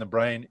bleed in the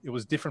brain. It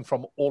was different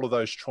from all of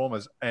those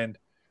traumas. And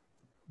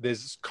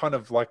there's kind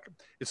of like,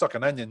 it's like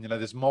an onion,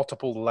 there's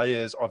multiple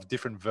layers of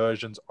different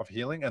versions of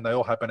healing, and they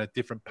all happen at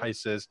different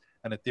paces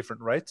and at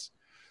different rates.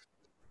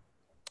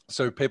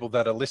 So people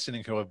that are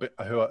listening who are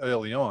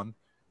early on,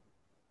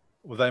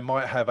 well, they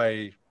might have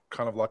a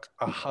kind of like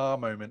aha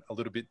moment a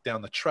little bit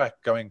down the track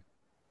going,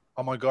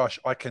 oh my gosh,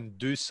 I can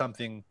do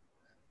something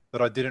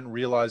that I didn't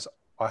realize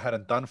I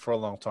hadn't done for a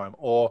long time,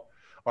 or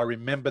I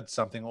remembered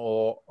something,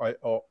 or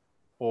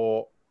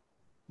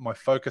my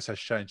focus has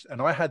changed.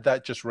 And I had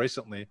that just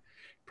recently,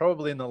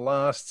 probably in the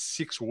last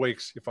 6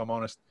 weeks, if I'm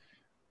honest.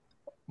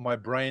 My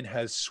brain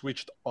has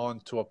switched on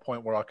to a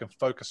point where I can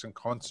focus and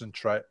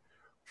concentrate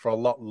for a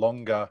lot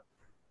longer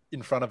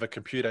in front of a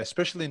computer,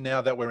 especially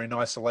now that we're in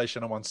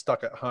isolation. I'm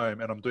stuck at home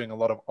and I'm doing a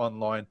lot of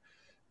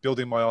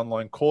building my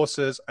online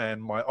courses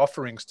and my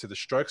offerings to the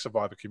stroke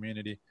survivor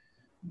community.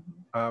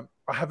 I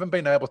haven't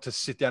been able to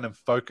sit down and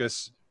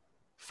focus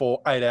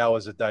for 8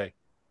 hours a day.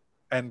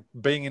 And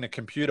being in a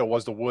computer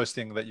was the worst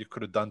thing that you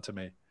could have done to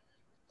me.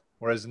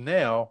 Whereas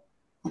now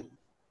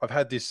I've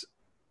had this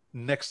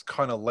next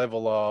kind of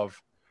level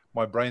of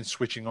my brain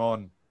switching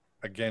on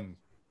again.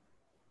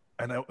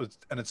 And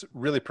it's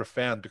really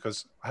profound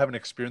because I haven't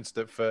experienced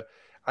it for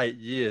 8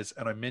 years.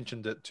 And I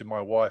mentioned it to my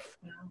wife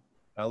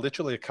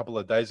literally a couple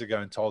of days ago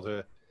and told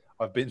her,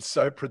 I've been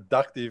so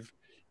productive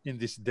in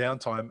this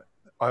downtime.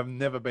 I've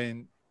never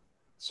been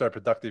so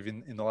productive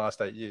in the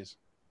last 8 years.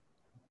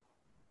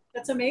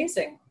 That's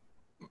amazing.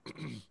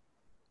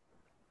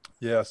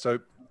 Yeah. So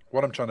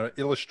what I'm trying to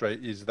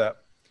illustrate is that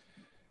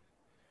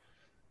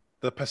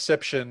the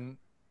perception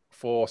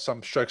for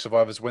some stroke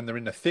survivors when they're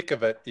in the thick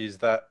of it is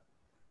that,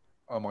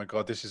 oh my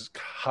God, this is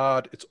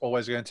hard. It's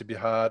always going to be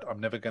hard. I'm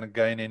never going to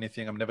gain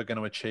anything. I'm never going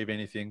to achieve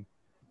anything.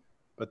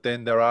 But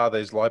then there are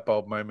these light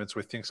bulb moments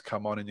where things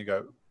come on and you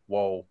go,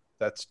 whoa,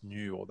 that's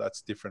new, or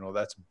that's different, or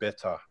that's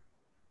better.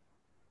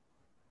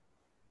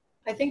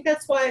 I think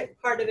that's why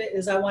part of it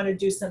is I want to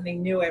do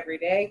something new every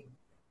day.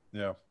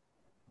 Yeah.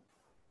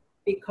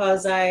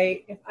 Because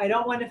I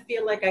don't want to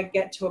feel like I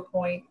get to a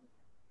point.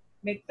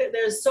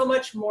 There's so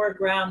much more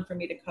ground for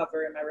me to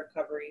cover in my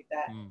recovery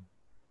that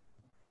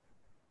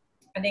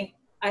I think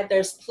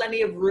there's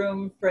plenty of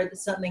room for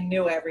something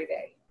new every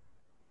day.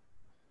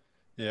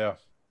 Yeah.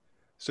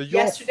 So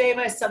yesterday,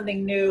 my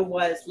something new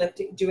was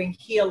doing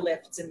heel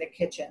lifts in the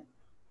kitchen.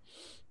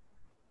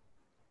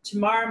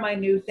 Tomorrow, my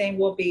new thing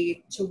will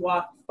be to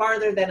walk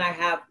farther than I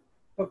have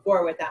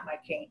before without my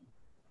cane.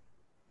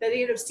 That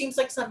it seems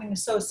like something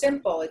so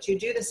simple. That you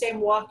do the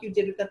same walk you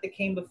did without the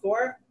cane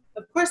before.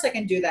 Of course, I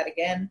can do that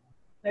again.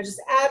 I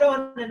just add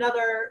on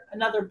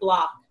another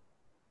block.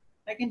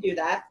 I can do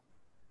that.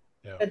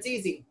 Yeah. That's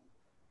easy.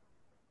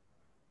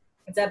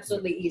 It's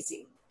absolutely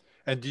easy.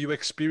 And do you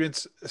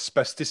experience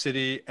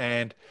spasticity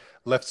and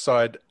left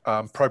side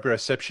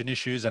proprioception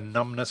issues and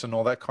numbness and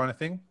all that kind of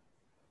thing?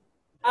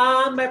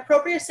 My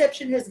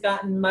proprioception has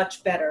gotten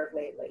much better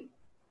lately.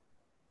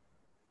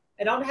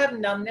 I don't have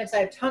numbness. I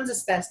have tons of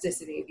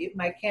spasticity.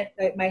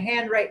 My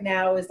hand right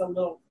now is a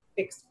little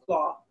fixed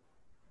claw.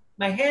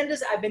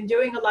 I've been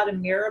doing a lot of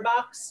mirror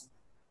box.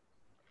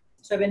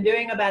 So I've been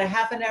doing about a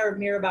half an hour of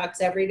mirror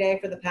box every day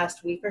for the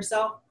past week or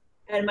so.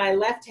 And my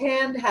left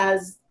hand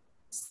has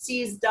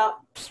seized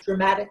up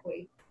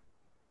dramatically.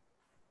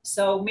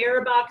 So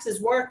mirror box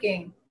is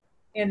working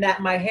in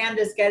that my hand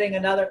is getting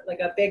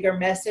a bigger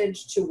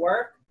message to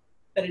work,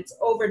 but it's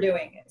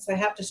overdoing it. So I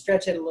have to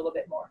stretch it a little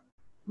bit more.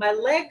 My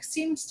leg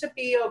seems to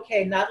be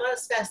okay. Not a lot of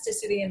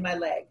spasticity in my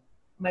leg.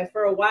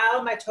 For a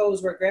while, my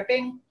toes were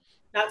gripping.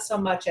 Not so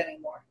much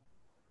anymore.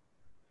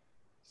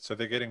 So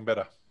they're getting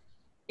better.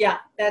 Yeah,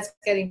 that's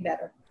getting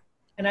better.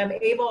 And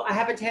I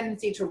have a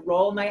tendency to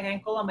roll my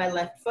ankle on my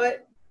left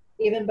foot.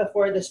 Even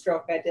before the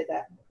stroke, I did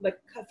that. Like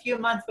a few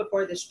months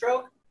before the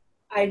stroke,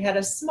 I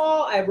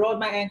rolled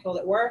my ankle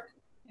at work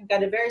and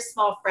got a very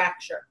small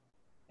fracture.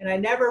 And I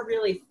never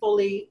really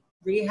fully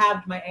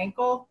rehabbed my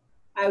ankle.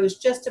 I was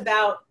just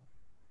about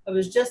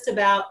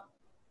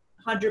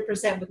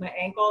 100% with my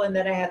ankle, and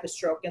then I had the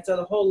stroke. And so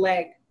the whole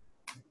leg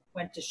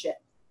went to shit.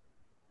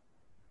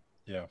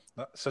 Yeah,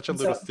 such a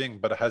little thing,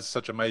 but it has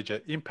such a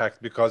major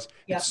impact because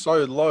it's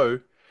so low,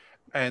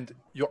 and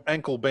your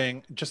ankle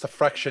being just a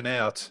fraction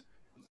out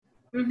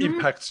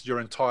impacts your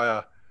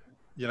entire,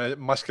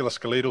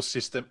 musculoskeletal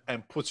system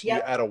and puts you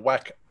out of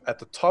whack at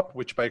the top,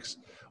 which makes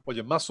all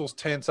your muscles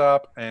tense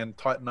up and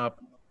tighten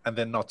up and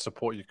then not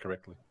support you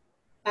correctly.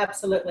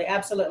 Absolutely,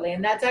 absolutely.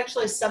 And that's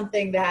actually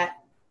something that,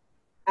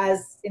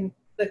 as in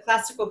the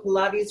classical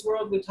Pilates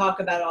world, we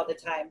talk about all the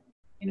time.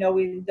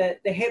 The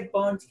hip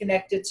bone's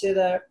connected to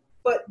the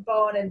foot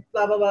bone and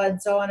blah, blah, blah,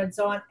 and so on and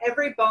so on.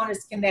 Every bone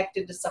is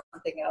connected to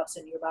something else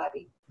in your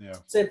body. Yeah.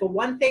 So if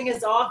one thing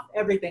is off,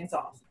 everything's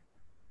off.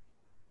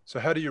 So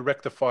how do you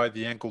rectify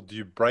the ankle? Do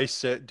you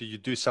brace it? Do you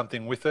do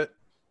something with it?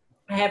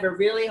 I have a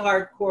really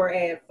hardcore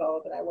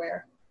AFO that I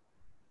wear,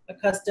 a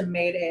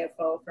custom-made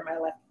AFO for my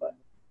left foot.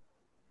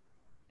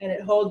 And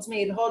it holds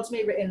me in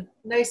a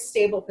nice,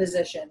 stable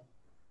position.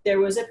 There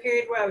was a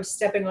period where I was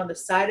stepping on the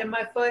side of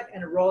my foot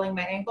and rolling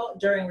my ankle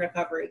during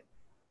recovery.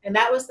 And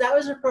that was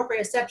a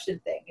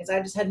proprioception thing, is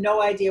I just had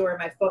no idea where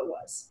my foot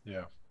was.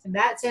 Yeah. In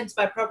that sense,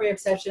 my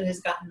proprioception has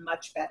gotten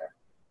much better.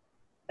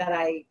 That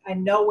I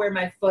know where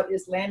my foot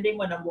is landing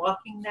when I'm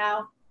walking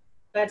now.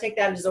 But I take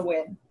that as a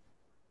win.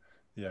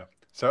 Yeah.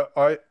 So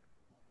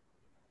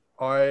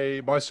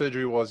my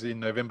surgery was in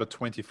November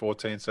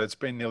 2014, so it's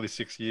been nearly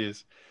 6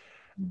 years.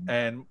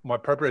 And my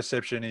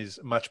proprioception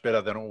is much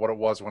better than what it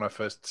was when I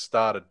first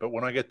started. But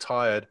when I get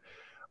tired,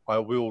 I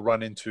will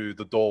run into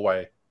the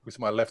doorway with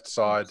my left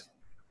side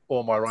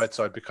or my right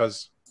side,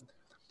 because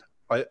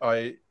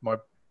my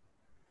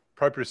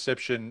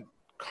proprioception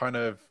kind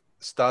of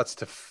starts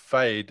to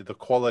fade. The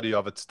quality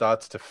of it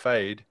starts to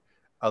fade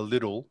a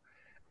little.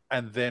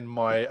 And then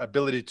my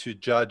ability to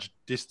judge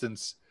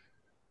distance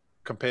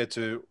compared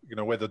to,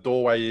 where the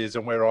doorway is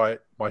and where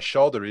my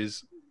shoulder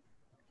is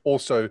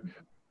also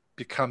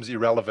becomes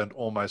irrelevant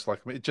almost.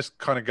 Like it just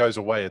kind of goes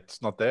away.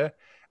 It's not there.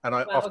 And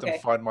I often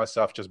find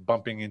myself just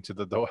bumping into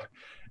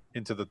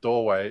the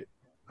doorway.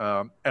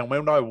 And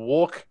when I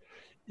walk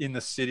in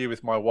the city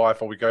with my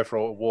wife, or we go for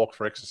a walk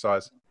for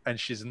exercise and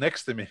she's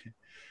next to me,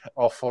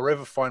 I'll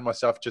forever find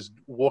myself just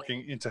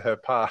walking into her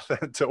path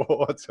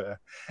towards her.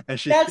 And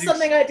that's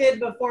something I did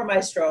before my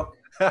stroke.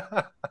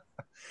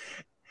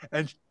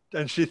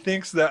 And she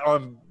thinks that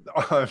I'm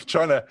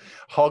trying to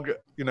hog,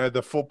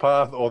 the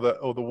footpath or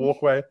the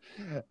walkway,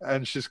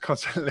 and she's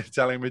constantly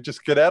telling me,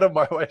 "Just get out of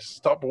my way!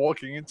 Stop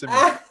walking into me."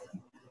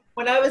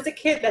 When I was a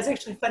kid, that's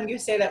actually funny you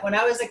say that. When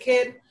I was a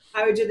kid,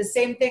 I would do the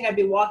same thing. I'd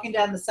be walking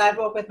down the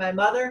sidewalk with my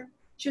mother.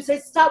 She would say,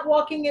 "Stop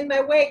walking in my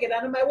way! Get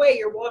out of my way!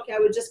 You're walking." I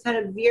would just kind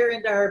of veer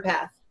into her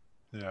path.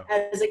 Yeah.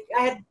 I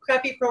had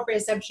crappy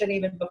proprioception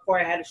even before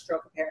I had a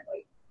stroke,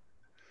 apparently.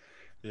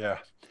 Yeah.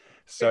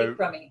 Pretty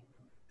crummy.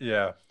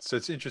 Yeah. So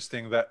it's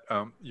interesting that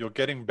you're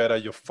getting better.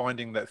 You're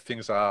finding that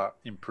things are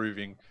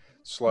improving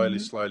slowly,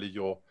 slowly.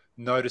 You're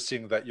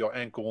noticing that your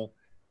ankle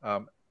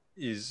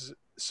is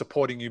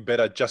supporting you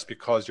better just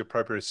because your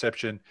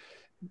proprioception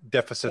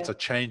deficits are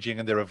changing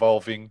and they're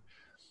evolving.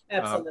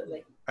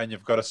 Absolutely. And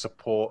you've got a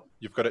support.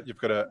 You've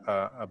got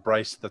a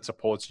brace that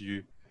supports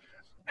you.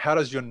 How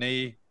does your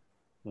knee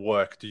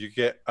work? Do you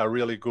get a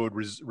really good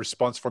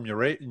response from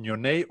your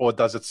knee, or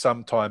does it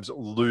sometimes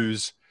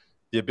lose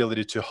the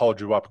ability to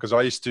hold you up? Because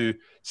I used to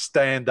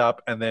stand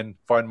up and then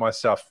find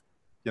myself,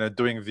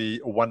 doing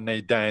the one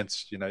knee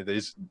dance,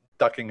 these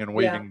ducking and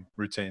weaving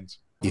routines.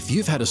 If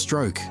you've had a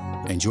stroke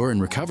and you're in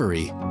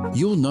recovery,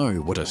 you'll know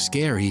what a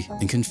scary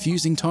and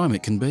confusing time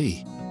it can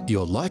be.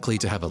 You're likely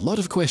to have a lot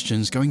of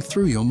questions going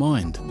through your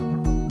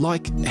mind.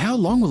 Like, how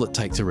long will it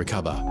take to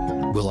recover?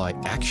 Will I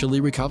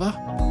actually recover?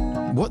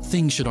 What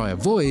things should I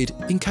avoid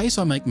in case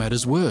I make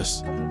matters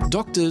worse?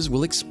 Doctors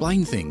will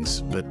explain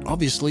things, but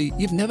obviously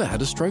you've never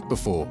had a stroke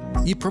before.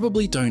 You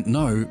probably don't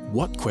know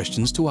what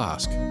questions to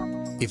ask.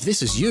 If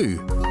this is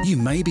you, you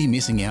may be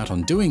missing out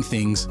on doing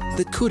things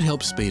that could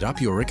help speed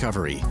up your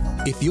recovery.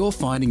 If you're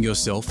finding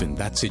yourself in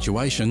that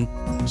situation,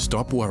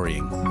 stop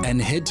worrying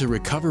and head to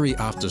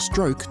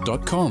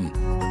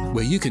recoveryafterstroke.com,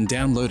 where you can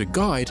download a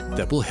guide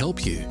that will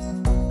help you.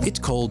 It's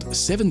called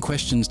 7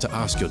 Questions to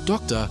Ask Your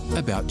Doctor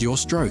About Your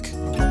Stroke.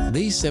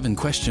 These 7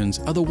 questions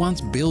are the ones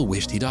Bill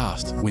wished he'd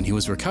asked when he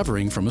was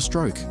recovering from a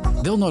stroke.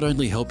 They'll not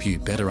only help you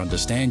better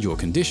understand your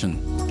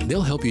condition,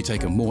 they'll help you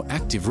take a more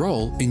active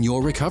role in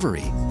your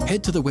recovery.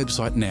 Head to the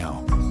website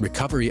now,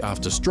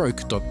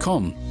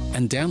 recoveryafterstroke.com,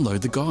 and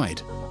download the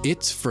guide.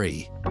 It's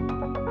free.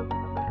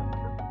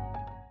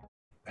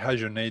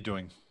 How's your knee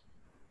doing?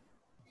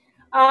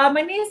 My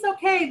knee is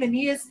okay. The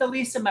knee is the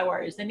least of my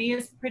worries. The knee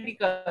is pretty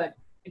good.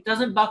 It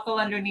doesn't buckle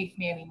underneath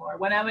me anymore.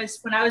 When I was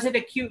at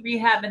acute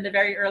rehab in the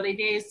very early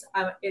days,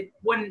 it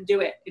wouldn't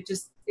do it. It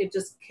just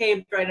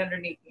caved right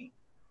underneath me.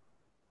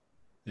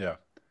 Yeah.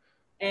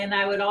 And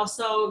I would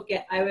also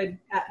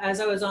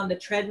as I was on the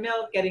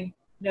treadmill, getting,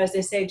 as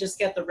they say, just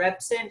get the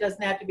reps in.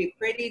 Doesn't have to be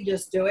pretty,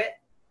 just do it.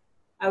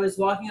 I was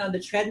walking on the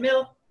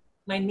treadmill.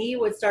 My knee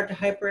would start to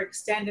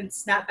hyperextend and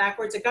snap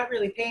backwards. It got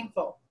really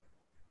painful.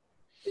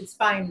 It's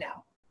fine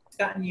now. It's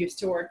gotten used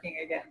to working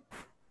again.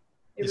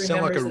 It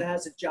remembers that it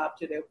has a job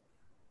to do.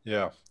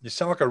 Yeah. You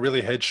sound like a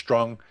really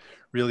headstrong,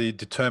 really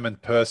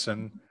determined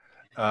person.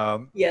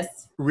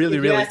 Yes. Really,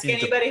 if you really. ask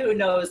anybody who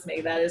knows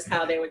me, that is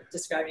how they would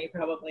describe me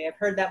probably. I've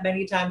heard that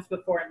many times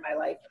before in my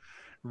life.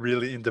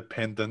 Really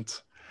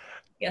independent.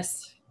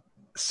 Yes.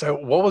 So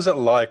what was it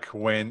like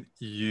when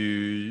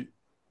you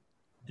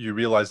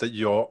realized that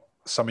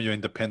some of your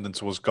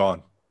independence was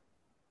gone?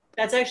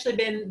 That's actually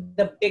been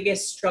the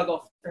biggest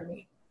struggle for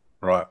me.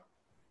 Right.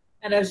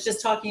 And I was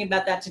just talking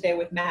about that today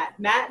with Matt.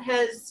 Matt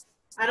has,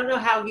 I don't know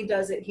how he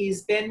does it.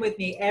 He's been with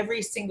me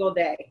every single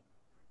day.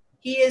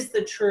 He is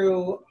the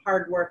true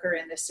hard worker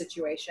in this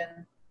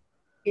situation.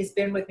 He's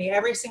been with me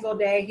every single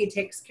day. He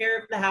takes care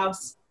of the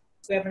house.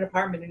 We have an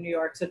apartment in New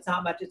York, so it's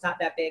not much. It's not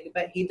that big,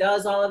 but he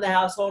does all of the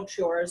household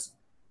chores.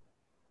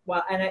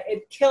 Well, and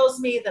it kills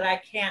me that I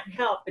can't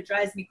help. It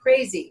drives me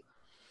crazy.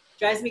 It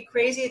drives me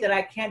crazy that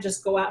I can't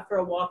just go out for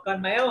a walk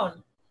on my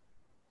own.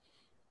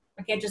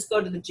 I can't just go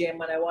to the gym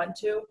when I want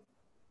to.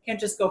 Can't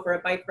just go for a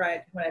bike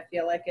ride when I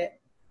feel like it.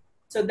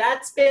 So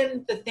that's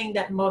been the thing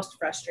that most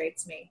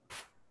frustrates me,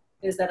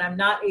 is that I'm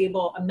not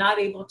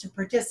able to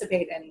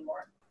participate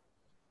anymore.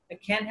 I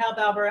can't help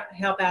out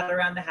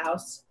around the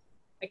house.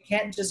 I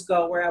can't just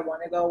go where I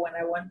want to go when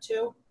I want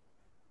to.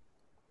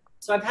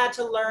 So I've had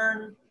to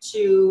learn,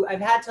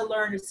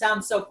 it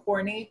sounds so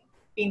corny,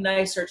 be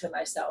nicer to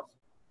myself.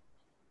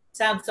 It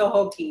sounds so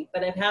hokey,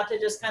 but I've had to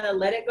just kind of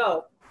let it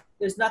go.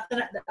 There's nothing,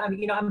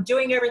 I'm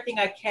doing everything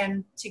I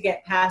can to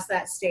get past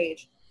that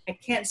stage. I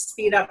can't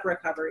speed up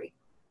recovery.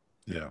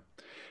 Yeah.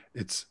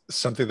 It's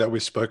something that we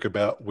spoke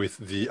about with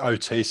the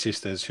OT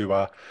sisters who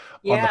are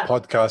on the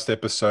podcast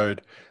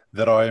episode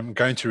that I'm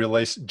going to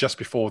release just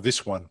before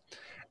this one.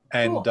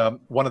 And cool.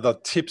 One of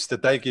the tips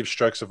that they give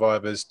stroke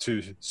survivors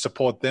to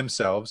support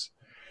themselves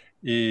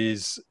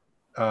is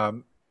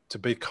to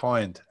be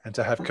kind and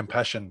to have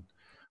compassion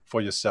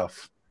for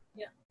yourself.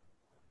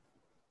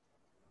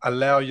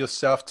 Allow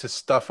yourself to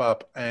stuff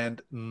up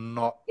and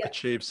not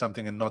achieve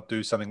something and not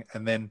do something,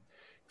 and then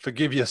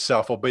forgive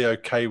yourself or be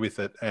okay with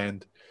it,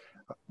 and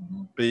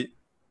be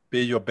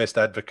your best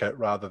advocate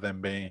rather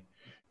than being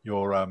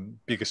your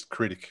biggest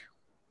critic.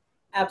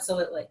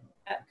 Absolutely.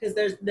 Because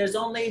there's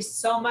only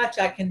so much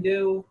I can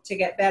do to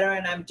get better,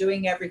 and I'm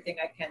doing everything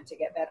I can to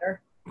get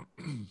better.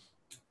 Are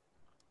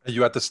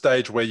you at the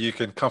stage where you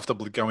can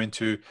comfortably go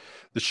into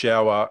the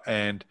shower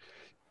and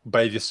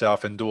bathe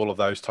yourself and do all of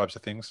those types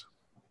of things?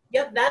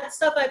 Yep, that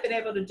stuff I've been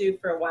able to do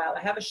for a while. I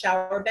have a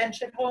shower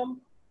bench at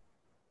home,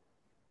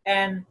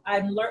 and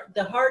I've learned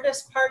the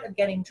hardest part of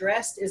getting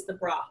dressed is the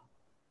bra.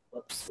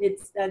 Whoops,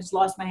 I just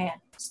lost my hand.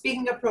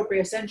 Speaking of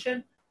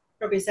proprioception,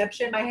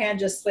 my hand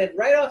just slid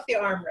right off the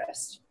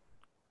armrest.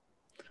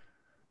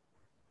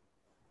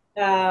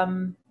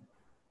 The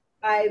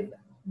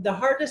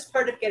hardest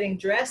part of getting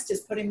dressed is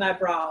putting my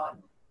bra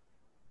on.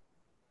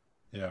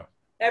 Yeah.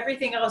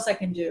 Everything else I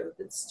can do.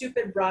 The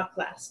stupid bra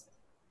clasp.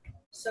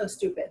 So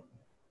stupid.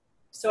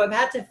 So I've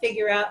had to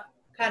figure out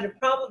kind of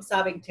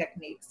problem-solving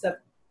techniques of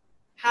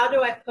how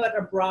do I put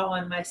a bra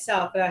on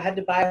myself. I had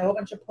to buy a whole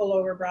bunch of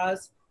pullover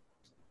bras.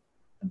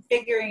 I'm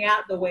figuring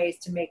out the ways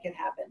to make it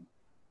happen.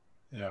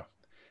 Yeah.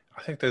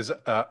 I think there's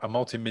a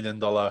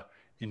multi-million-dollar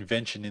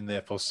invention in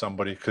there for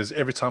somebody, because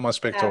every time I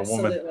speak to a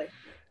woman, Absolutely.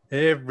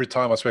 every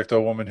time I speak to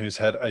a woman who's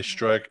had a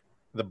stroke,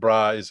 the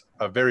bra is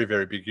a very,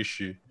 very big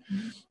issue.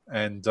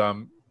 And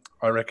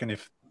I reckon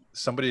if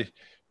somebody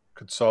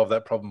could solve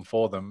that problem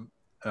for them,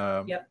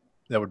 Yep.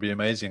 that would be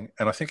amazing.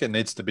 And I think it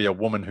needs to be a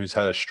woman who's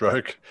had a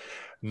stroke,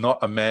 not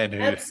a man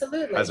who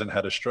Absolutely. hasn't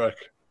had a stroke.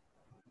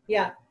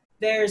 Yeah.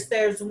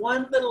 There's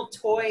one little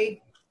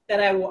toy that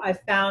I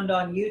found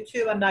on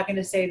YouTube. I'm not going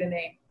to say the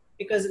name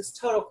because it's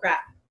total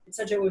crap.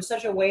 It was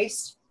such a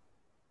waste.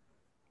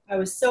 I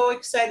was so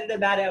excited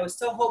about it. I was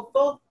so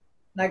hopeful,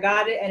 and I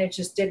got it, and it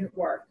just didn't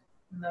work.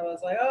 And I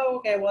was like, oh,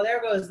 okay, well,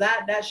 there goes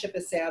that ship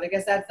has sailed. I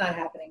guess that's not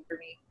happening for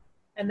me.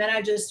 And then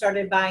I just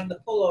started buying the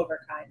pullover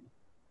kind.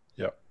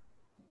 Yep.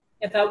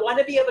 If I want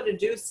to be able to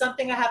do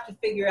something, I have to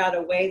figure out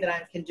a way that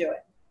I can do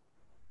it.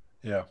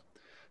 Yeah.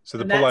 So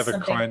the And that's pullover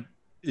something- kind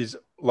is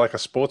like a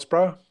sports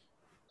bra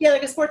Yeah,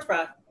 like a sports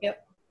bra.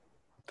 Yep.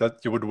 that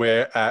you would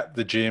wear at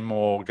the gym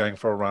or going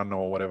for a run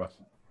or whatever.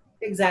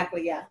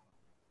 Exactly, yeah.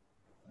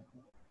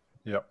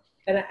 Yep.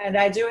 And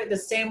I do it the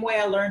same way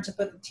I learned to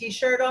put the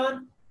t-shirt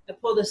on. I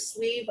pull the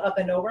sleeve up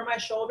and over my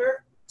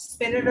shoulder,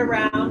 spin it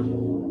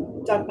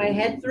around, duck my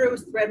head through,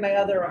 thread my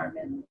other arm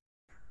in.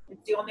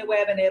 It's the only way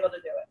I've been able to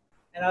do it.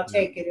 And I'll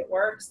take it. It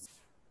works.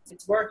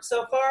 It's worked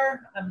so far.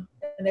 And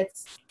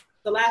it's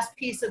the last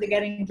piece of the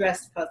getting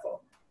dressed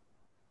puzzle.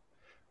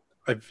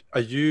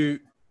 Are you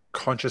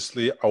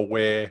consciously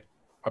aware?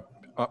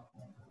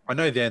 I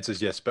know the answer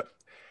is yes, but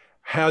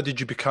how did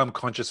you become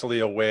consciously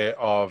aware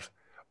of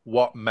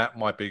what Matt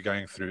might be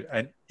going through?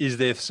 And is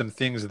there some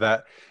things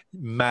that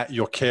Matt,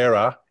 your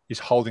carer, is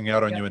holding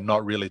out on you and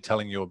not really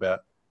telling you about?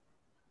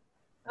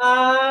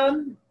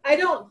 I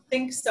don't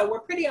think so.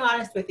 We're pretty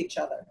honest with each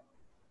other.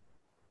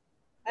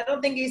 I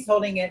don't think he's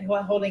holding in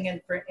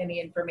for any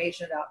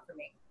information out for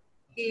me.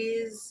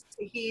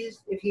 If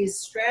he's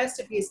stressed,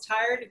 if he's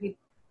tired,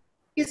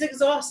 he's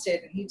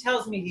exhausted, and he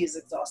tells me he's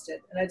exhausted,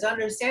 and it's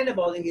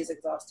understandable that he's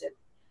exhausted.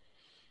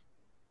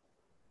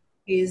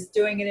 He's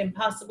doing an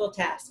impossible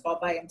task all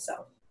by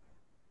himself.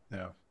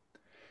 Yeah.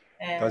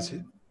 And Does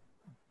he?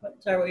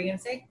 Sorry, what were you going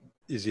to say?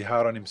 Is he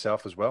hard on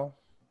himself as well?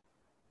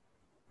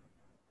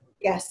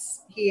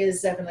 Yes, he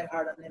is definitely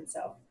hard on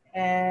himself.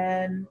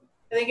 And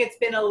I think it's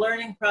been a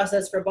learning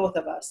process for both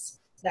of us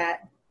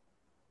that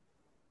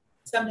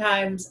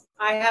sometimes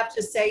I have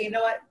to say, you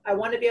know what, I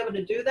want to be able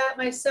to do that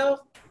myself,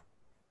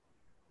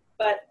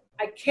 but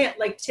I can't.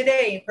 Like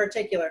today in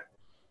particular,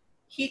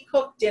 he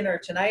cooked dinner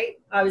tonight.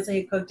 Obviously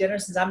he cooked dinner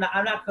since I'm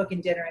not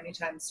cooking dinner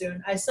anytime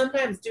soon. I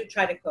sometimes do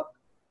try to cook.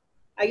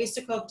 I used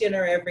to cook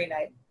dinner every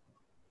night.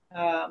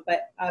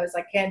 But I was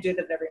like, can't do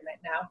that every night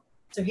now.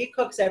 So he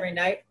cooks every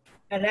night.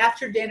 And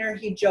after dinner,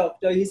 he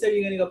joked. Oh, he said,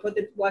 you're going to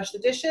go wash the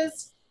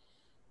dishes?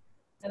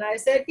 And I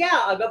said,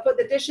 yeah, I'll go put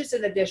the dishes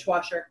in the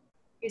dishwasher.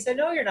 He said,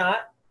 no, you're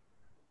not.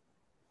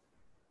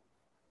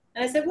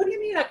 And I said, what do you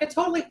mean? I could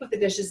totally put the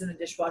dishes in the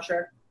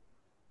dishwasher.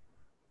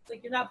 It's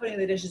like, you're not putting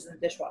the dishes in the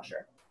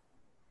dishwasher.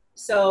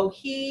 So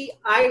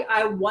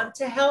I want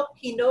to help.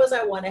 He knows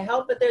I want to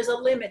help, but there's a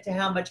limit to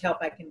how much help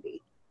I can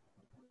be.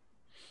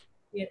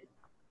 Yeah.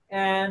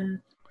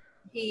 And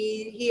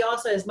he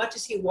also, as much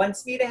as he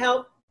wants me to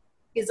help,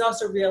 he's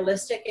also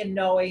realistic in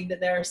knowing that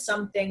there are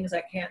some things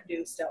I can't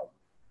do still.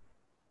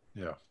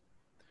 Yeah.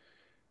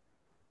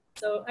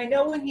 So I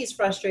know when he's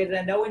frustrated.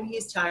 I know when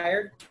he's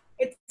tired.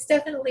 It's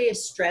definitely a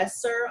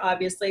stressor.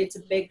 Obviously, it's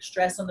a big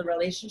stress on the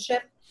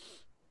relationship.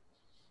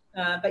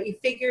 But you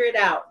figure it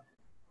out.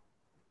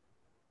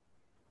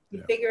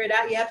 You figure it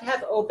out. You have to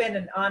have open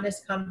and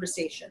honest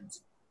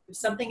conversations. If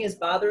something is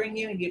bothering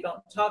you and you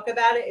don't talk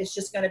about it, it's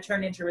just going to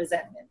turn into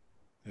resentment.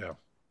 Yeah.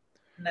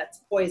 And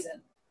that's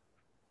poison.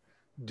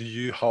 Do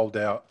you hold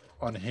out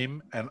on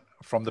him? And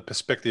from the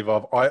perspective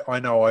of, I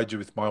know I do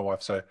with my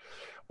wife. So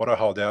what I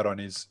hold out on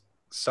is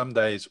some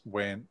days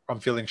when I'm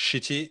feeling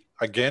shitty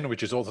again,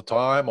 which is all the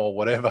time or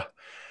whatever,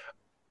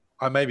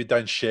 I maybe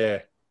don't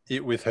share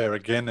it with her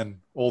again and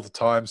all the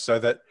time so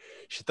that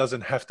she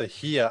doesn't have to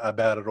hear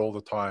about it all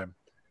the time.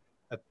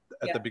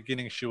 At the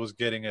beginning, she was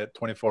getting it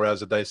 24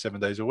 hours a day, 7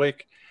 days a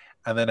week.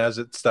 And then as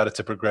it started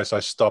to progress, I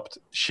stopped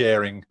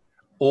sharing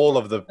all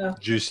of the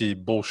juicy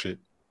bullshit.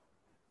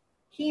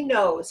 He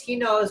knows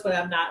when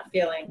I'm not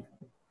feeling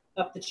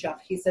up the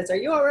chuff. He says, are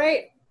you all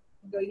right?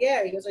 I go,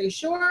 yeah. He goes, are you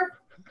sure?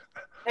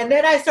 And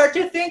then I start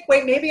to think,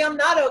 wait, maybe I'm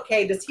not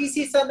okay. Does he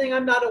see something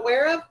I'm not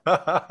aware of?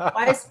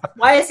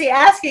 Why is he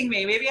asking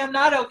me? Maybe I'm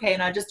not okay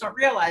and I just don't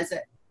realize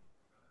it.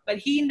 But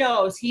he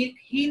knows.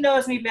 He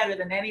knows me better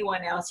than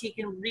anyone else. He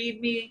can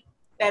read me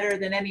better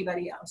than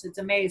anybody else. It's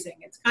amazing.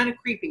 It's kind of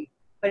creepy,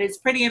 but it's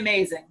pretty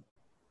amazing.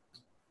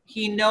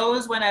 He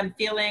knows when I'm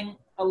feeling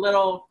a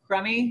little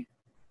crummy,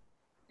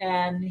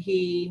 and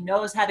he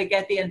knows how to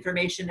get the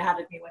information out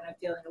of me when I'm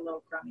feeling a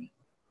little crummy.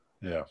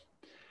 Yeah.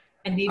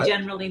 And he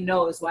generally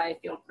knows why I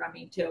feel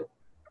crummy too.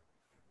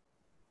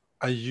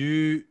 Are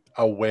you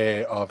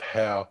aware of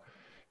how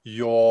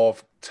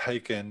you've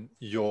taken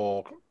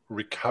your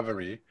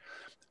recovery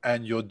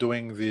and you're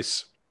doing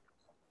this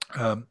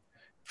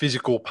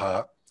physical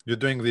part? you're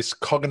doing this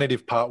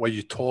cognitive part where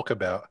you talk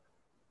about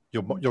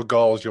your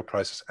goals, your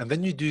process. And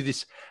then you do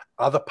this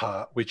other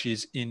part, which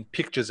is in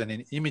pictures and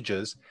in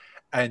images,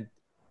 and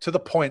to the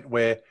point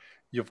where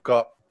you've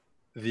got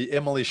the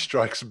Emily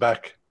Strikes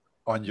Back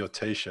on your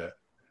t-shirt.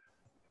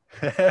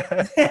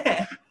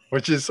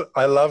 Which is,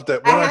 I loved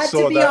it. When I had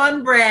to be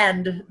on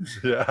brand.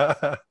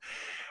 Yeah.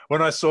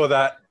 When I saw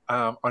that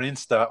on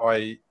Insta,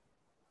 I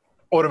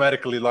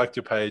automatically liked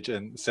your page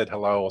and said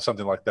hello or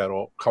something like that,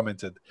 or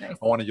commented Nice.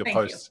 on one of your Thank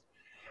posts.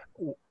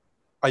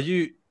 Are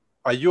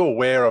you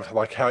aware of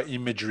like how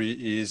imagery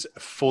is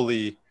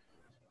fully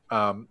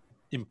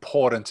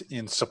important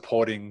in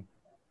supporting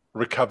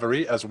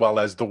recovery as well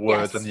as the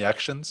words and the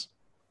actions?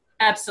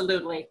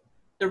 Absolutely.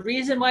 The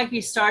reason why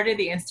he started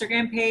the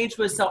Instagram page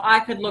was so I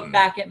could look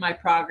back at my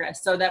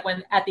progress, so that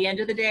when at the end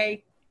of the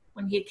day,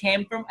 when he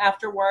came from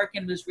after work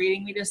and was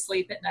reading me to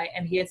sleep at night,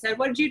 and he had said,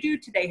 "What did you do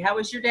today? How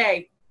was your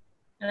day?"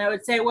 And I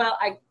would say, "Well,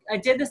 I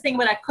did this thing,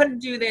 but I couldn't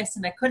do this,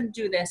 and I couldn't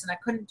do this, and I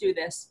couldn't do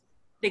this."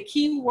 The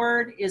key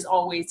word is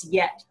always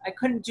yet. I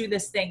couldn't do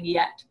this thing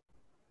yet.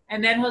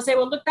 And then he'll say,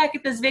 "Well, look back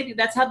at this video."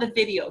 That's how the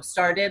video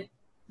started.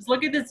 Just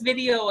look at this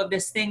video of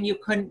this thing you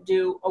couldn't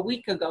do a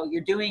week ago.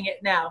 You're doing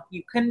it now.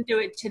 You couldn't do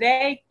it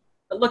today,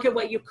 but look at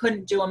what you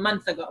couldn't do a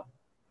month ago.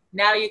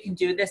 Now you can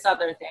do this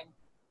other thing.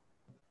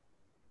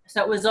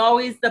 So it was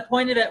always, the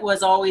point of it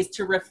was always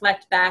to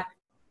reflect back,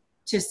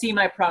 to see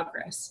my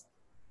progress.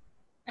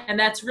 And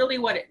that's really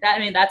what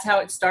that's how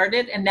it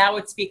started. And now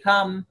it's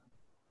become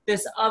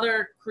this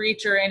other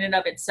creature in and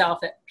of itself,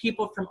 that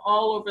people from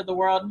all over the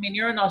world. I mean,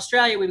 you're in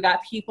Australia. We've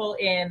got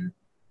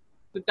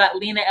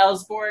Lena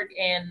Ellsborg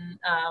in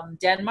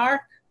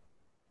Denmark,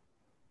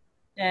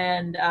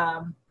 and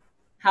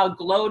how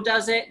Glow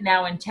does it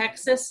now in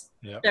Texas.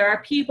 Yep. There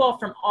are people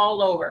from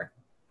all over.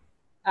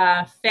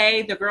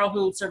 Faye, the girl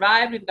who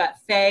survived, we've got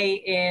Faye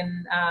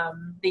in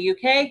the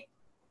UK.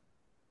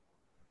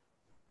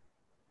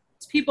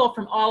 It's people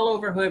from all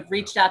over who have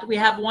reached out. We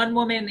have one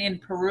woman in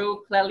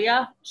Peru,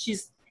 Clelia.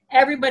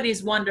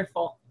 Everybody's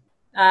wonderful.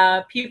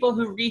 People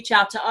who reach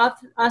out to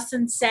us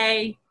and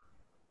say,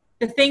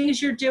 the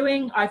things you're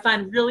doing, I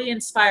find really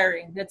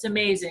inspiring. That's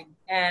amazing.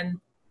 And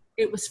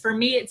it was for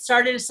me, it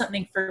started as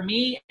something for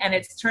me, and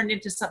it's turned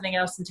into something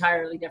else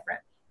entirely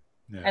different.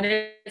 Yeah. And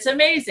it's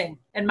amazing.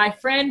 And my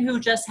friend who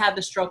just had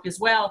the stroke as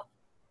well,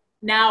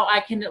 now I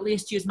can at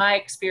least use my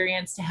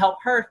experience to help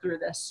her through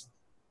this.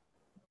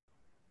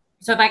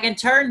 So if I can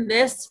turn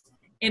this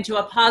into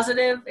a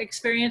positive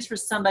experience for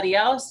somebody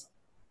else,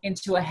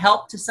 into a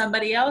help to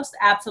somebody else,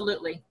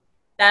 absolutely.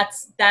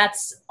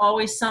 That's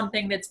always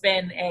something that's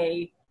been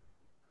a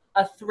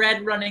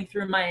thread running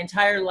through my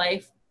entire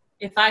life.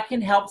 If I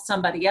can help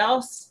somebody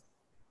else,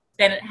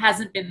 then it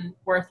hasn't been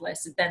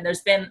worthless. Then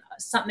there's been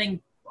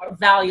something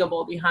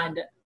valuable behind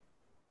it.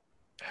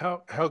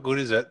 How good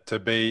is it to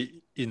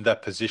be in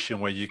that position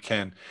where you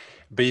can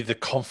be the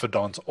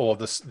confidant or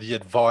the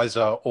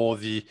advisor or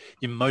the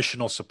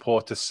emotional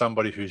support to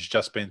somebody who's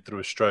just been through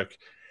a stroke?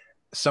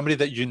 Somebody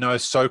that you know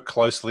so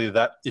closely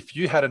that if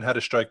you hadn't had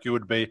a stroke, you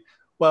would be,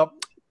 well,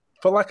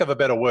 for lack of a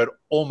better word,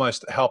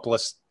 almost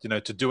helpless,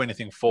 to do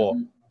anything for.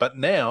 Mm-hmm. But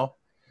now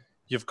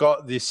you've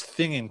got this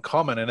thing in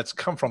common, and it's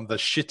come from the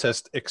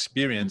shittest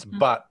experience. Mm-hmm.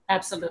 But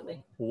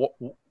absolutely,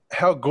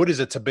 how good is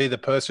it to be the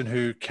person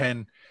who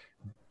can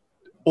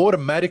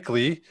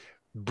automatically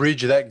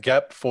bridge that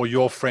gap for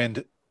your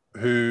friend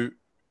who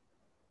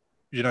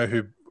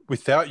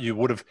without you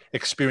would have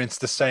experienced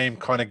the same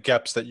kind of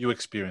gaps that you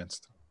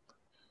experienced?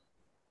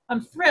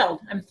 I'm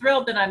thrilled. I'm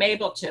thrilled that I'm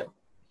able to.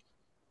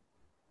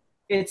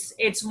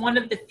 It's one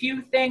of the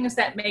few things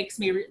that makes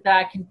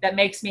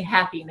me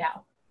happy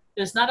now.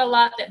 There's not a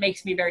lot that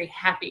makes me very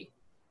happy.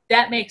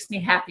 That makes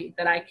me happy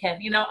that I can,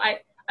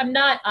 I'm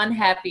not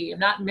unhappy. I'm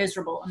not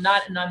miserable. I'm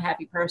not an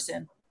unhappy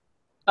person,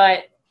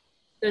 but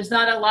there's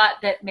not a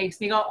lot that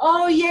makes me go,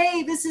 oh,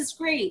 yay, this is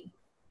great.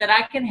 That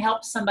I can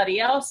help somebody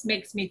else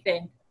makes me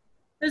think,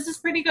 this is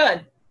pretty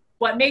good.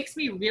 What makes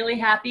me really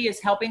happy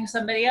is helping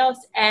somebody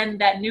else, and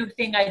that new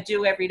thing I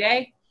do every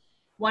day.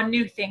 One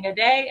new thing a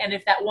day. And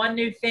if that one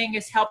new thing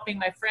is helping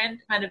my friend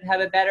kind of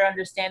have a better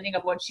understanding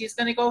of what she's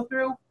going to go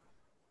through,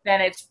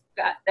 then it's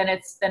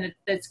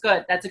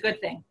good. That's a good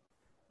thing.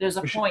 There's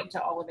a point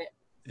to all of it.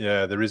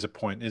 Yeah, there is a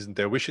point, isn't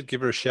there? We should give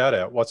her a shout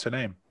out. What's her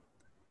name?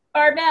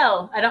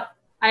 Barbell.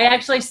 I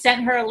actually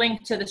sent her a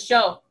link to the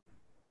show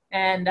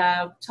and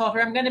told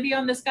her I'm going to be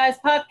on this guy's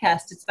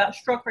podcast. It's about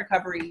stroke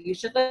recovery. You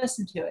should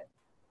listen to it.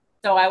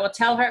 So I will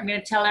tell her, I'm going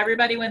to tell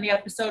everybody when the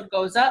episode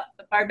goes up.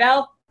 But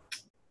Barbell,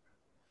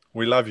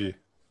 we love you.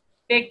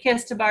 Big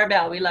kiss to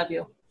Barbell. We love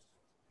you.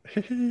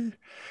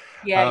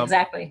 Yeah,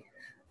 exactly.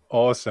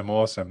 Awesome.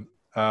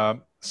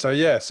 So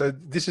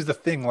this is the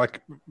thing,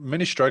 like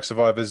many stroke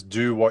survivors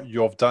do what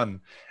you've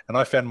done. And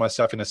I found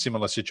myself in a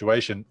similar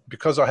situation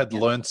because I had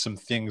learned some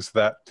things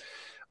that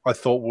I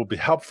thought would be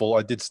helpful.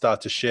 I did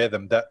start to share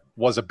them. That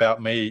was about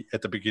me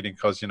at the beginning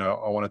because, I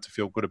wanted to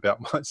feel good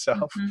about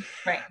myself.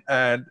 Mm-hmm.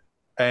 Right.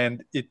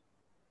 And it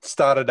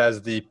started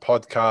as the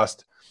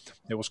podcast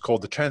It was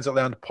called the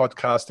Transatlantic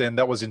Podcast, and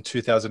that was in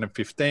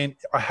 2015.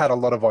 I had a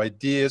lot of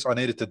ideas. I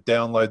needed to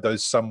download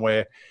those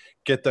somewhere,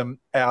 get them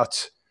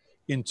out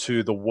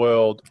into the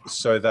world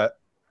so that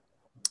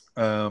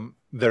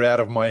they're out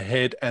of my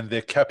head and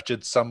they're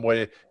captured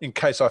somewhere. In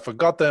case I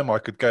forgot them, I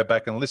could go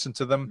back and listen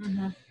to them.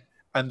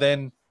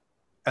 Mm-hmm.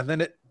 And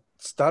then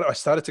I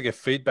started to get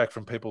feedback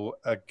from people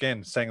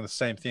again saying the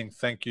same thing.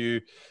 Thank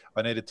you.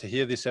 I needed to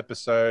hear this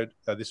episode.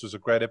 This was a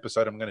great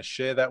episode. I'm going to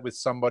share that with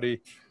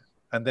somebody.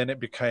 And then it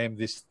became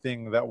this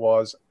thing that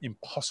was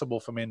impossible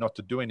for me not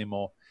to do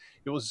anymore.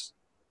 It was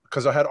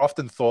because I had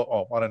often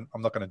thought,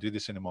 I'm not going to do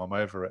this anymore. I'm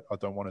over it. I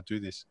don't want to do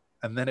this.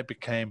 And then it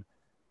became,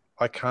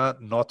 I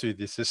can't not do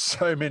this. There's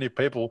so many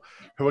people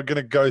who are going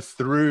to go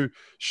through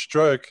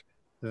stroke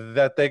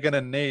that they're going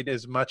to need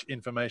as much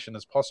information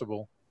as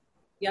possible.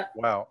 Yeah.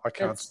 Wow, I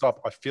can't stop.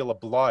 I feel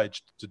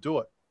obliged to do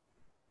it,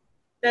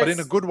 but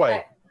in a good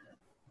way.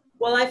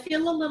 I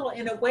feel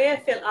in a way, I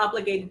feel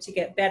obligated to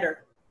get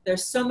better.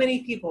 There's so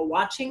many people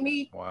watching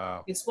me.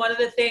 Wow. It's one of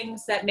the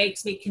things that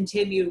makes me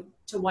continue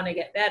to want to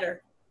get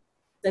better.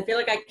 I feel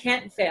like I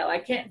can't fail. I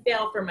can't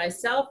fail for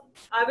myself.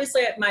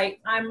 Obviously,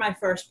 I'm my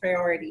first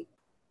priority.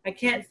 I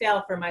can't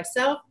fail for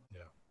myself,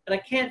 but I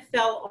can't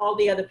fail all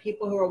the other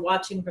people who are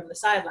watching from the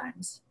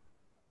sidelines.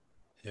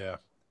 Yeah.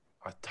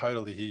 I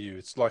totally hear you.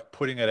 It's like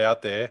putting it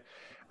out there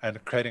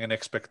and creating an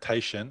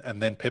expectation,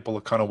 and then people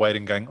are kind of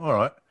waiting, going, all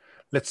right,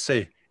 let's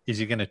see. Is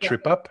he going to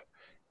trip up?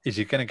 Is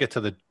he going to get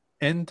to the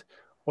end?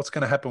 What's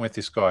going to happen with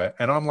this guy?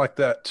 And I'm like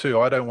that too.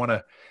 I don't want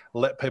to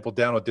let people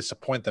down or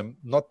disappoint them.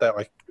 Not that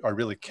I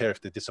really care if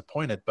they're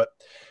disappointed, but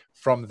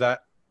from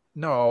that,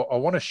 no, I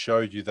want to show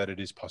you that it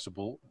is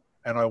possible.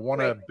 And I want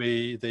to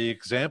be the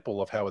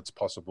example of how it's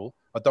possible.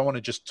 I don't want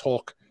to just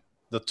talk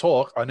the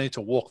talk. I need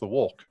to walk the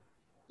walk.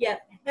 Yeah,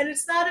 and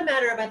it's not a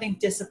matter of, I think,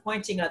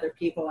 disappointing other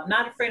people. I'm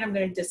not afraid I'm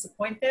going to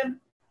disappoint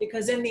them,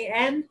 because in the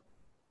end,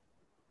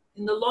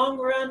 in the long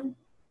run,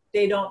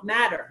 they don't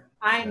matter.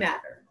 I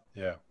matter.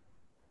 Yeah.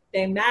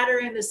 They matter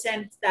in the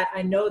sense that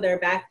I know they're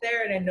back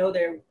there, and I know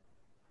they're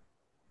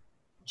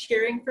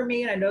cheering for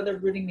me, and I know they're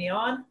rooting me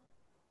on,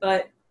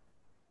 but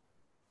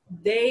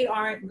they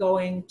aren't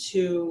going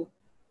to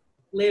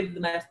live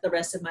the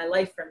rest of my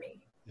life for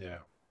me. Yeah.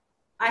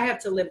 I have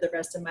to live the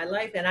rest of my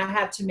life, and I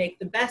have to make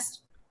the best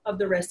of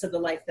the rest of the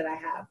life that I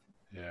have.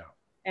 Yeah.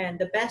 And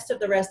the best of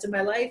the rest of my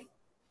life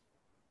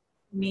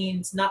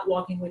means not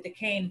walking with a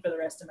cane for the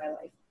rest of my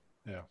life.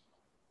 Yeah.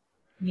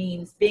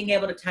 Means being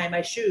able to tie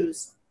my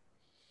shoes.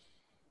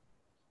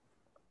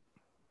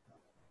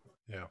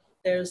 Yeah.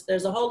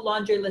 There's a whole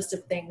laundry list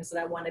of things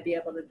that I want to be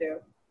able to do.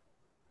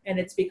 And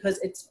it's because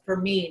it's for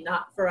me,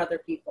 not for other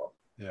people.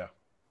 Yeah.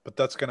 But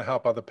that's going to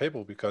help other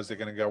people, because they're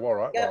going to go, all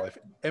right, well, if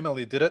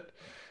Emily did it,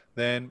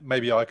 then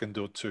maybe I can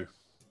do it too.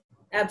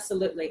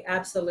 Absolutely.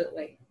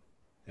 Absolutely.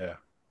 Yeah.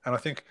 And I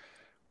think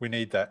we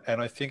need that.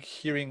 And I think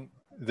hearing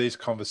these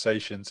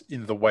conversations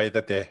in the way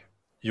that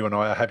you and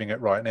I are having it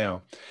right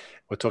now,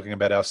 we're talking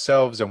about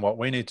ourselves, and what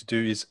we need to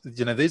do is,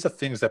 these are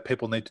things that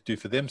people need to do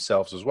for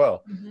themselves as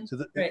well. Mm-hmm. So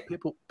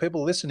that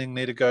people listening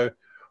need to go,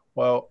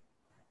 well,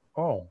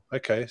 oh,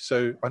 okay,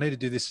 so I need to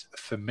do this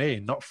for me,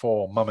 not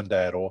for mum and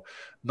dad, or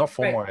not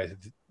for my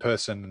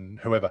person,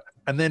 whoever.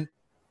 And then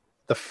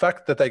the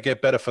fact that they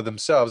get better for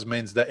themselves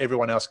means that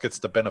everyone else gets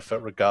the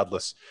benefit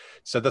regardless.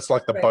 So that's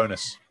like the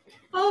bonus.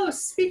 Oh,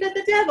 speak of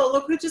the devil.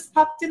 Look who just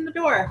popped in the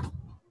door.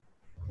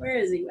 Where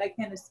is he?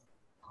 Where is he?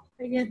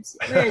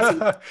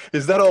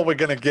 Is that all we're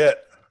going to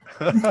get?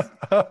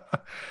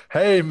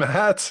 Hey,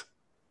 Matt.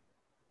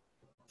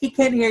 He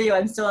can't hear you.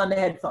 I'm still on the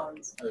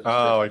headphones.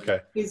 Oh,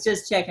 okay. He's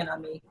just checking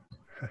on me.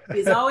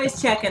 He's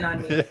always checking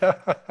on me.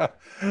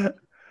 Yeah.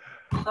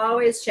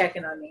 Always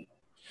checking on me.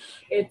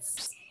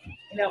 It's,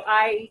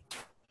 I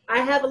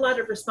have a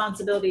lot of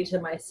responsibility to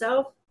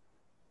myself.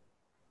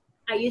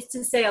 I used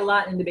to say a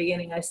lot in the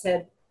beginning. I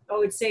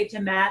would say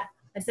to Matt,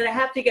 I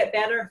have to get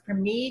better for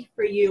me,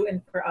 for you,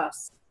 and for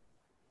us.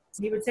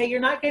 And he would say, you're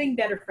not getting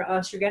better for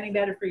us. You're getting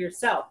better for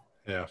yourself.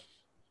 Yeah.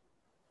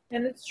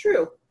 And it's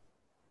true.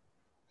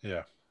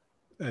 Yeah,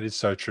 it is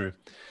so true.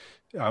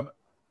 And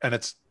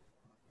it's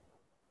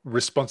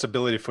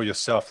responsibility for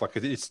yourself. Like,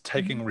 it's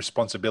taking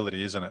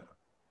responsibility, isn't it?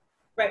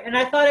 Right. And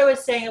I thought I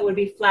was saying it would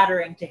be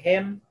flattering to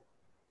him.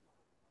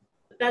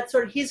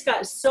 He's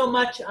got so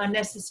much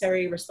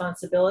unnecessary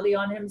responsibility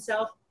on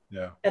himself.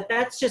 Yeah.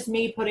 That's just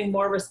me putting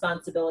more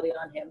responsibility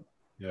on him.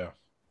 Yeah.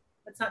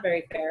 That's not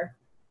very fair.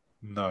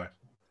 No.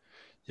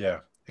 Yeah.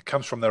 It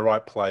comes from the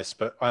right place,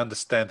 but I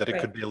understand that it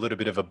could be a little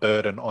bit of a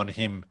burden on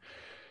him.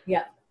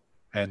 Yeah.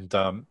 And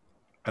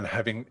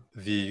having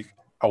the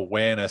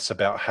awareness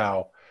about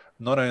how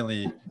not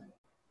only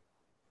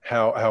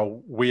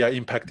how we are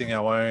impacting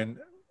our own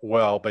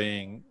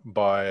well-being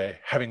by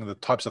having the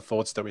types of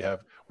thoughts that we have,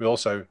 we're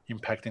also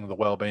impacting the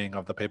well-being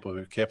of the people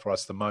who care for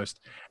us the most,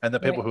 and the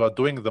people who are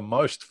doing the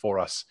most for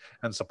us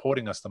and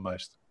supporting us the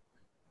most.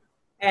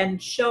 And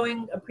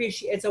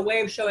it's a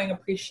way of showing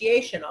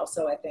appreciation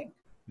also, I think.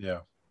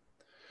 Yeah.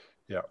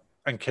 Yeah.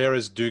 And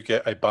carers do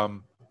get a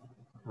bum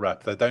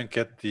rap. They don't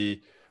get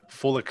the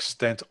full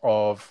extent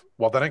of,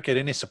 well, they don't get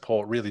any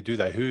support really, do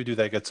they? Who do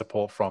they get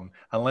support from?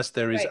 Unless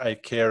there is a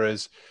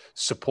carers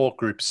support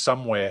group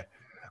somewhere,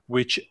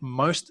 which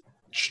most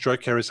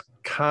stroke carers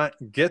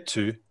can't get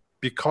to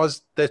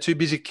because they're too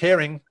busy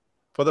caring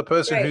for the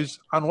person who's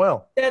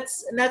unwell.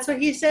 That's what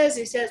he says.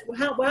 He says, well,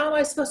 how am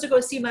I supposed to go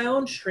see my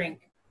own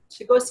shrink?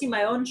 To go see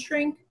my own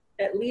shrink,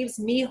 that leaves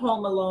me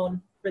home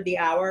alone for the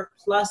hour,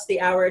 plus the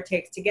hour it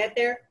takes to get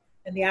there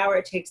and the hour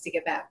it takes to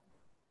get back.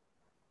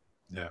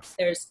 Yeah.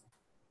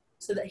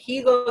 So that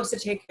he goes to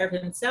take care of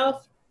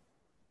himself.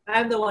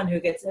 I'm the one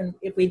who gets, and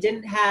if we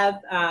didn't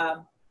have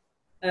a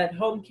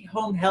home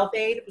health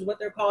aid, is what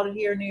they're called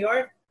here in New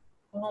York,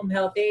 home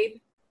health aid,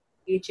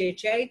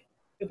 HHA.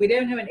 If we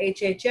didn't have an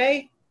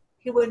HHA,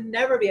 he would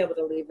never be able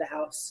to leave the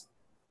house.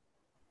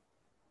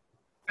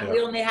 And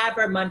we only have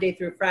our Monday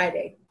through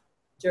Friday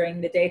during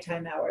the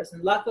daytime hours.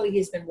 And luckily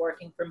he's been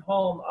working from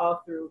home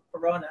all through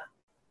Corona.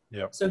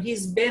 Yep. So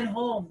he's been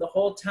home the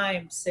whole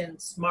time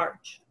since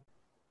March,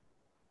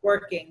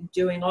 working,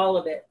 doing all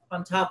of it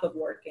on top of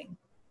working.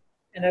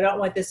 And I don't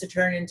want this to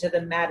turn into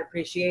the mad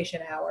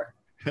appreciation hour,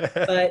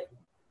 but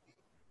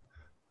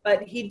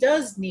he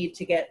does need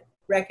to get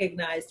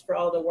recognized for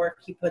all the work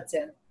he puts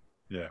in.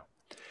 Yeah.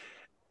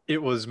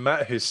 It was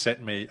Matt who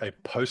sent me a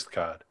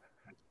postcard.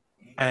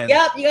 And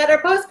yep, you got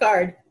our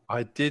postcard.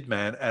 I did,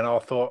 man. And I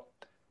thought,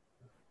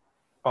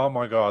 oh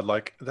my God,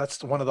 like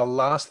that's one of the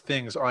last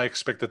things I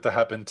expected to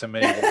happen to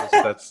me was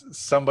that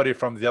somebody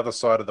from the other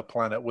side of the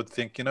planet would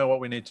think, you know what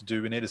we need to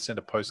do? We need to send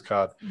a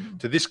postcard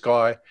to this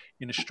guy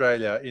in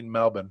Australia, in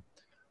Melbourne.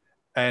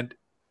 And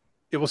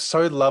it was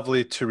so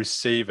lovely to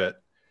receive it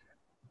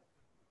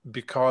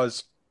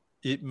because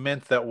it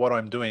meant that what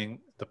I'm doing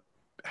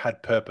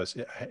had purpose.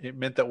 It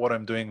meant that what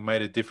I'm doing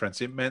made a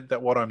difference. It meant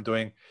that what I'm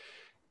doing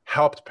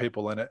helped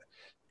people and it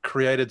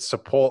created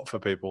support for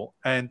people.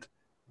 And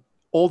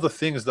all the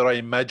things that I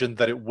imagined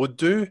that it would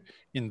do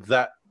in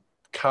that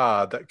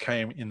card that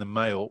came in the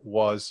mail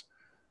was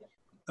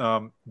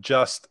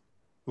just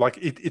like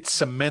it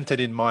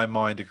cemented in my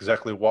mind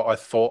exactly what I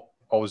thought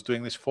I was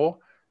doing this for.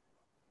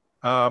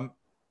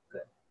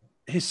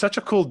 He's such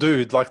a cool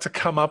dude, like to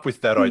come up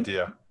with that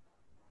idea.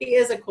 He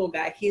is a cool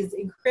guy. He's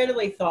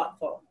incredibly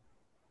thoughtful.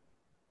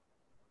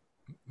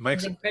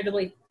 Makes He's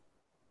incredibly.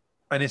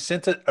 And he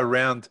sent it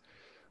around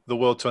the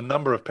world to a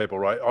number of people,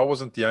 right? I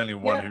wasn't the only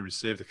one who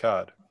received the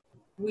card.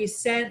 We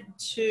sent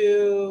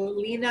to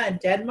Lena in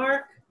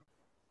Denmark,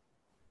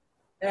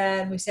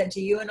 and we sent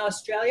to you in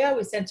Australia.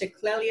 We sent to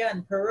Clelia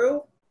in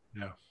Peru.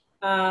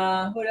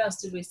 Yeah. What else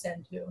did we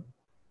send to?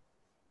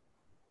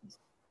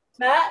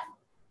 Matt?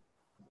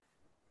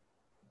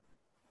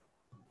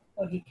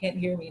 Oh, he can't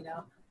hear me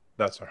now.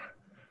 That's all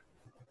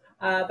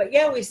right. But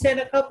yeah, we sent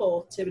a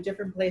couple to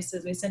different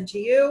places. We sent to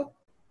you,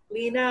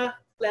 Lena,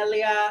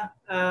 Clelia,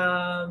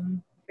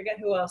 forget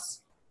who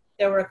else.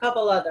 There were a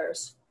couple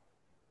others.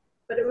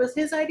 But it was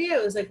his idea.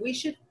 It was like, we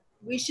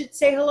should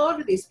say hello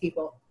to these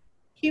people.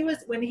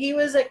 When he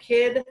was a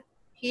kid,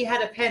 he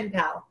had a pen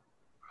pal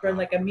from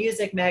like a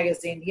music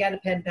magazine. He had a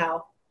pen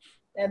pal.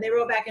 And they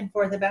wrote back and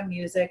forth about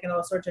music and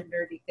all sorts of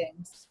nerdy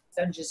things,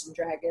 Dungeons and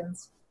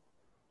Dragons.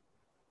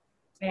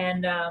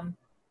 And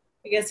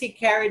I guess he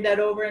carried that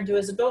over into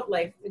his adult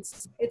life.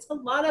 It's a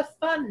lot of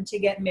fun to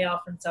get mail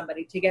from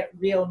somebody, to get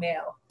real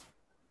mail.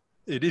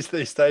 It is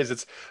these days.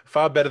 It's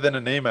far better than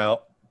an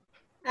email.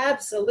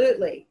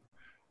 Absolutely.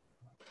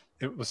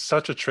 It was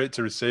such a treat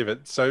to receive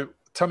it. So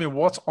tell me,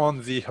 what's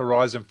on the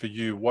horizon for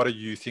you? What are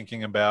you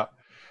thinking about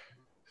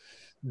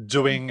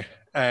doing?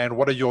 And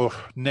what are your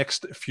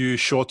next few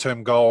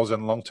short-term goals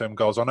and long-term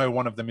goals? I know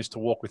one of them is to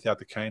walk without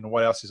the cane.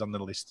 What else is on the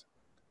list?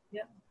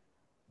 Yeah.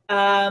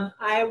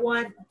 I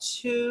want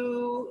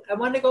to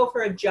go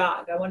for a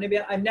jog.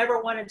 I've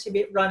never wanted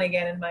to run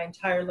again in my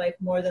entire life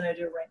more than I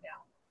do right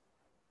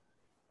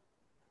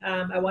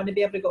now. I want to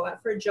be able to go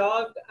out for a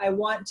jog. I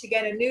want to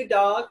get a new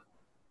dog.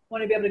 I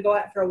want to be able to go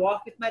out for a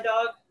walk with my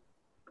dog.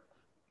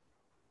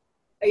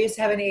 I used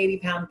to have an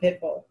 80-pound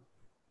pit bull.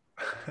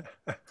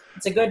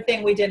 It's a good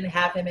thing we didn't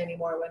have him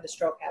anymore when the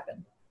stroke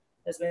happened.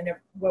 Because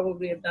what would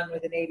we have done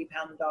with an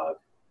 80-pound dog?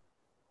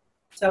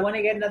 So I want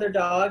to get another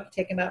dog,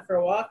 take him out for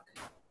a walk.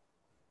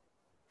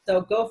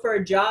 So go for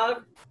a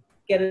jog,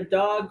 get a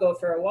dog, go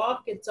for a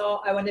walk.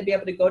 I want to be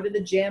able to go to the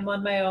gym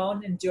on my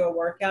own and do a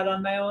workout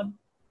on my own.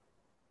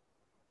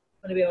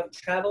 I want to be able to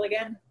travel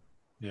again.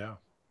 Yeah.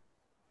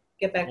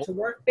 Get back to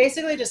work.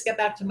 Basically, just get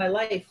back to my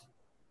life.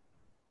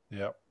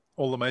 Yeah.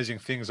 All amazing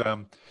things.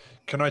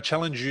 Can I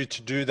challenge you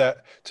to do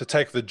that, to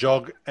take the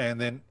jog and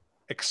then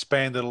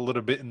expand it a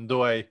little bit and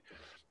do a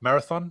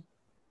marathon?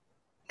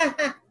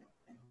 I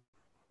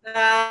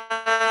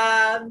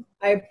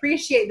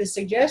appreciate the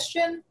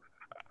suggestion,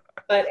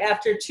 but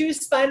after 2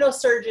 spinal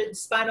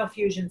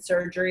fusion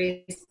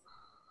surgeries,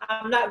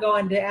 I'm not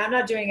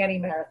doing any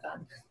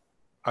marathon.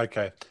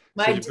 Okay.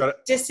 My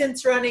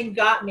distance running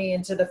got me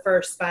into the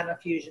first spinal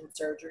fusion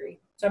surgery.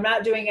 So I'm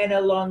not doing any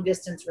long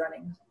distance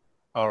running.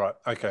 All right.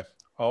 Okay.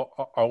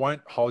 I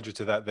won't hold you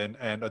to that then.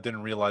 And I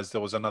didn't realize there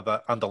was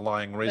another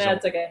underlying reason.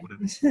 That's okay.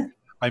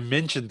 I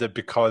mentioned it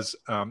because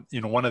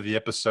in one of the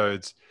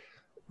episodes,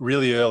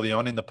 really early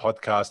on in the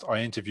podcast,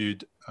 I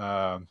interviewed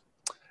a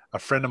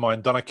friend of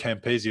mine, Donna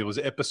Campese. It was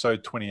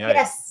episode 28.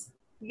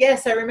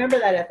 Yes, I remember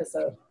that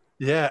episode.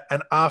 Yeah,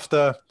 and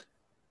after,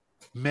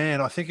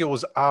 man, I think it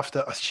was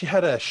after, she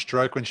had a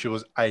stroke when she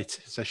was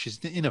 8. So she's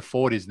in her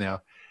 40s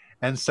now.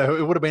 And so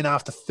it would have been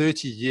after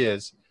 30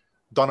 years,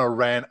 Donna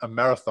ran a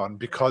marathon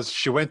because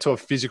she went to a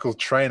physical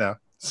trainer,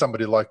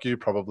 somebody like you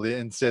probably,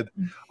 and said,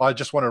 I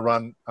just want to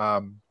run,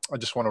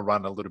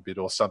 a little bit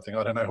or something.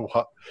 I don't know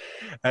what.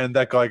 And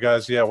that guy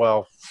goes, yeah,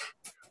 well,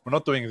 we're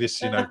not doing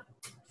this,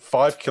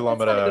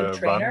 5-kilometer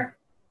run.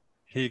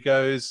 He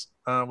goes,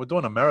 we're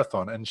doing a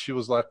marathon. And she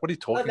was like, what are you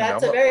talking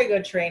about? That's a very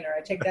good trainer.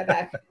 I take that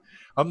back.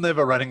 I'm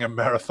never running a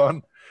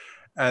marathon.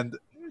 And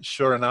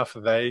sure enough,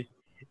 they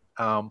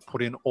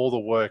put in all the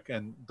work,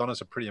 and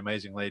Donna's a pretty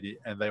amazing lady.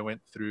 And they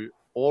went through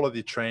all of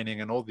the training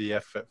and all the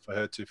effort for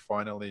her to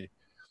finally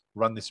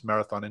run this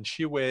marathon. And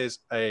she wears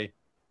a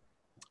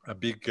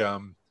big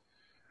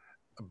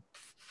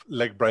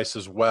leg brace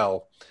as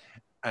well.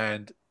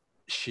 And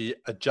she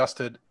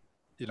adjusted,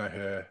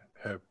 her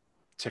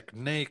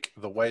technique,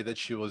 the way that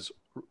she was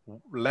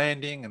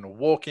landing and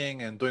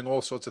walking and doing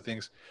all sorts of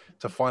things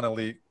to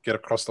finally get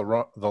across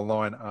the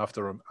line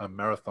after a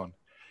marathon.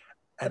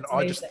 And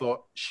I just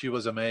thought she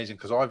was amazing,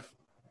 because I'm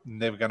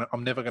never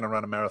gonna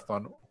run a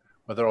marathon,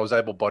 whether I was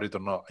able-bodied or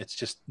not. It's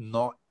just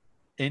not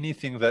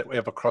anything that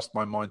ever crossed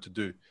my mind to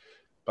do.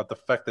 But the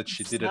fact that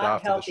she did it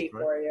after the stroke,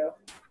 for you.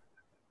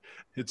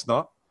 It's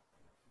not?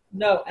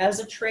 No, as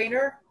a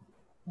trainer,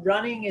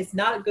 running is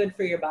not good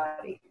for your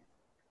body.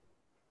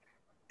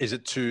 Is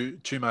it too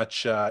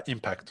much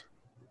impact?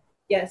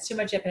 Yeah, it's too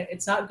much impact.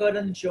 It's not good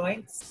on the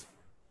joints.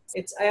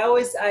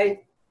 I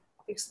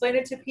explain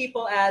it to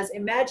people as,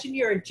 imagine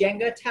you're a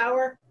Jenga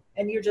tower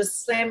and you're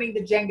just slamming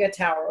the Jenga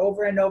tower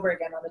over and over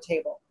again on the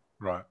table.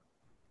 Right.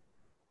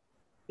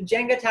 The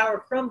Jenga tower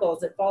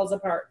crumbles, it falls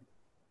apart.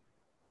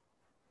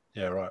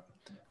 Yeah, right.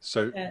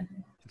 So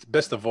it's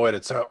best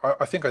avoided. So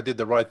I think I did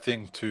the right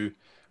thing to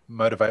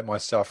motivate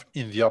myself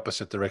in the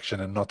opposite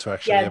direction and not to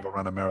actually ever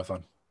run a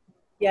marathon.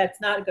 Yeah,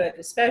 it's not good,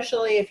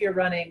 especially if you're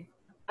running.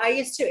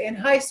 In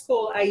high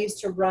school, I used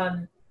to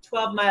run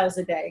 12 miles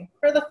a day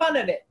for the fun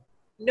of it.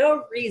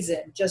 No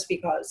reason, just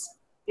because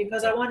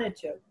I wanted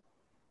to.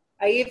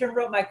 I even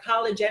wrote my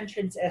college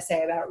entrance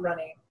essay about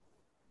running.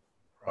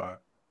 Right.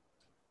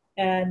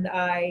 And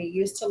I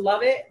used to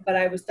love it, but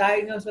I was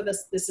diagnosed with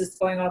this is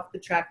going off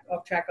track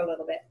a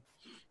little bit.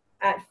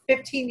 At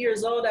 15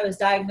 years old, I was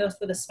diagnosed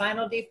with a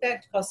spinal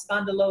defect called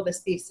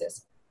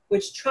spondylolisthesis,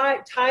 which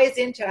ties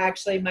into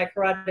actually my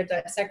carotid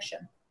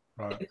dissection.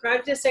 Right. The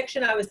carotid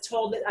dissection, I was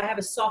told that I have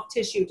a soft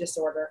tissue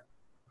disorder.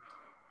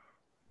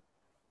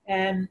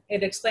 And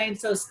it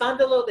explains, so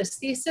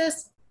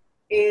spondylolisthesis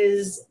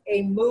is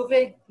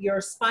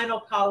your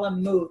spinal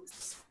column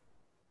moves.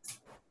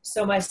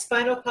 So my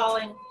spinal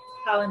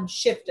column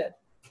shifted.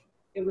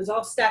 It was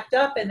all stacked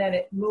up and then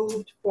it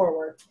moved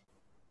forward.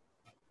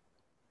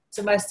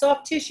 So my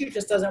soft tissue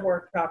just doesn't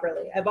work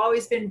properly. I've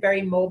always been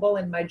very mobile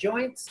in my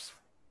joints.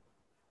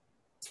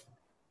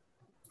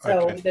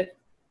 So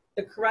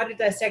the carotid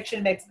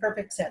dissection makes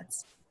perfect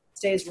sense.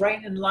 Stays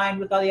right in line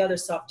with all the other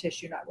soft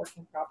tissue not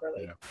working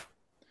properly. Yeah.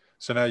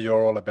 So now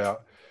you're all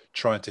about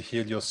trying to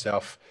heal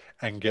yourself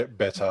and get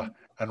better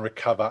and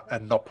recover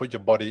and not put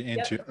your body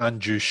into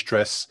undue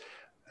stress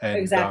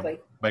and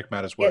make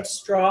matters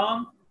worse.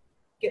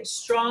 Get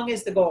strong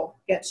is the goal.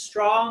 Get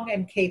strong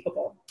and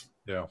capable.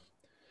 Yeah.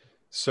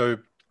 So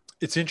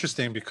it's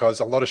interesting because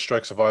a lot of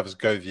stroke survivors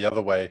go the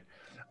other way.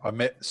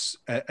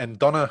 And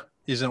Donna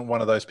isn't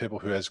one of those people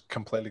who has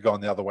completely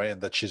gone the other way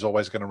and that she's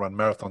always going to run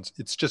marathons.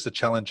 It's just a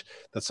challenge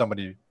that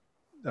somebody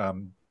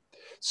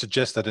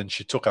suggested, and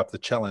she took up the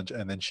challenge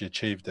and then she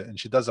achieved it. And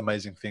she does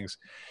amazing things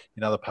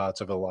in other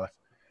parts of her life.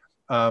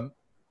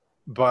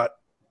 But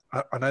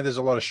I know there's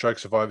a lot of stroke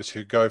survivors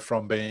who go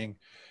from being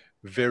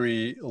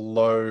very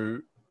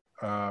low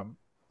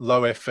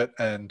effort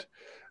and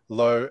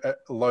low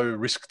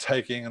risk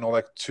taking and all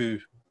that to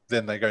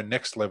then they go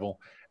next level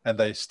and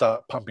they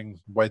start pumping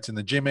weights in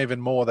the gym even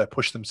more. They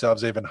push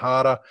themselves even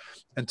harder.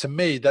 And to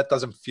me, that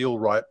doesn't feel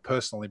right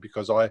personally,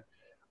 because I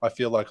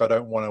feel like I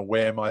don't want to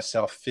wear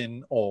myself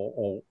thin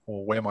or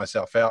wear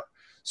myself out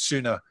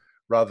sooner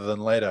rather than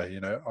later.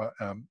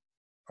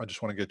 I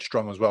just want to get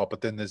strong as well.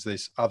 But then there's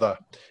this other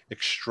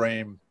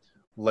extreme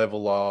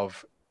level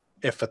of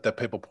effort that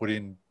people put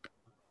in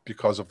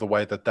because of the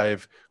way that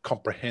they've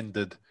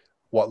comprehended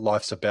what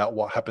life's about,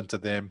 what happened to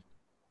them.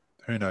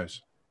 Who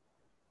knows?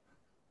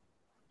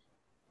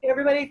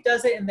 Everybody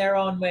does it in their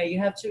own way.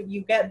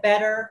 You get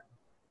better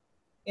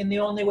in the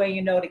only way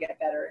you know to get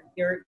better.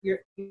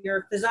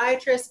 Your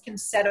physiatrist can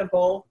set a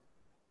goal,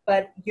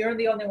 but you're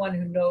the only one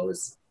who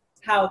knows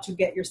how to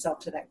get yourself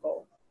to that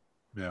goal.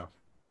 Yeah.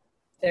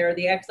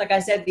 Like I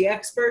said, the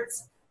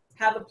experts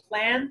have a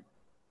plan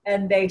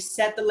and they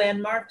set the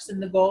landmarks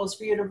and the goals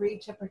for you to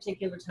reach at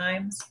particular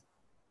times.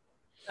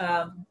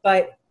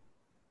 But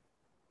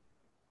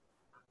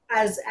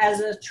as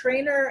a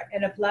trainer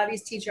and a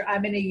Pilates teacher,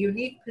 I'm in a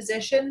unique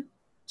position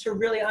to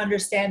really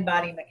understand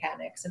body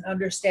mechanics and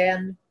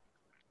understand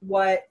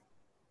what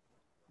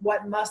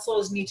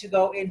muscles need to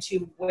go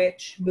into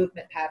which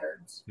movement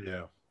patterns.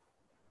 Yeah.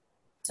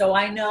 So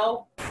I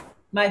know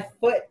my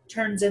foot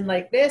turns in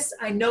like this.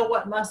 I know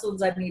what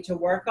muscles I need to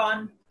work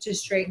on to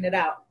straighten it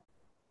out.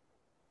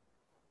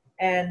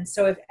 And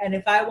so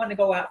if I want to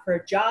go out for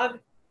a jog,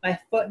 my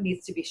foot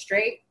needs to be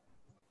straight.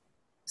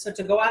 So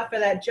to go out for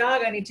that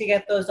jog, I need to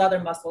get those other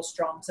muscles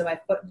strong so my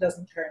foot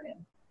doesn't turn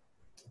in.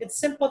 It's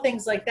simple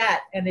things like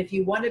that. And if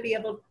you want to be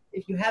able,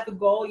 if you have a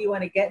goal you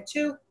want to get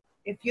to,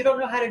 if you don't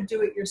know how to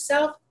do it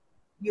yourself,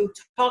 you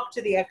talk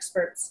to the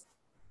experts,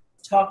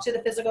 talk to the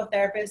physical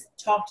therapist,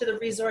 talk to the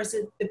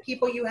resources, the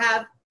people you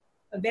have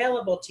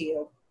available to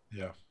you.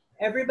 Yeah.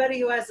 Everybody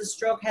who has a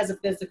stroke has a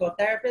physical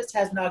therapist,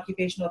 has an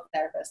occupational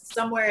therapist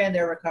somewhere in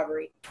their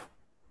recovery.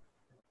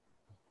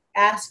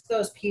 Ask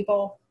those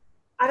people.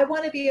 I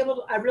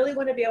really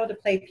want to be able to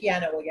play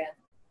piano again,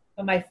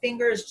 but my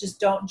fingers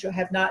just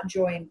have not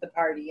joined the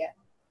party yet.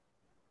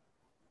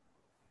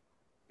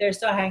 They're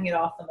still hanging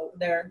off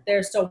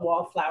they're still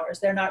wallflowers.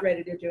 They're not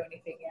ready to do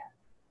anything yet.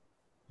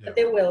 Yeah. But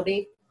they will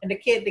be. And the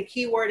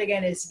key word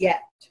again is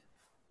yet.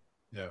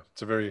 Yeah,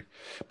 it's a very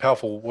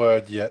powerful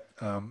word, yet.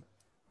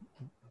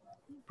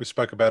 We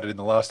spoke about it in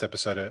the last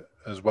episode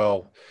as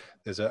well.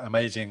 There's an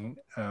amazing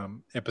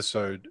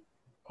episode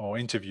or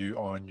interview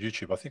on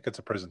YouTube. I think it's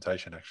a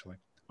presentation actually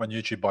on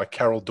YouTube by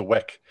Carol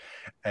Dweck.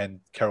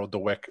 And Carol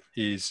Dweck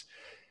is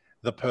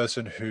the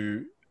person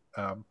who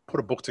put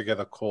a book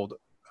together called,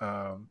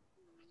 I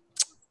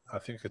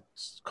think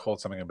it's called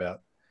something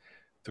about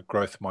the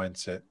growth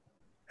mindset.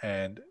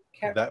 And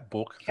that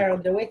book. Carol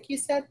Dweck, you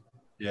said?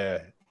 Yeah,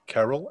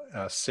 Carol,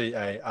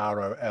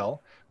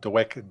 C-A-R-O-L,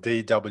 Dweck,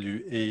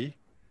 D-W-E-C-K,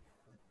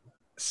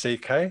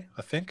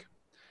 I think.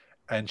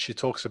 And she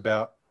talks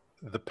about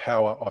the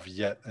power of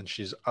yet, and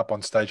she's up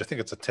on stage. I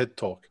think it's a TED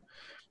Talk,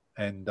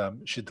 and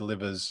she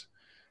delivers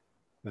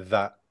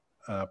that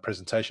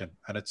presentation,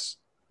 and it's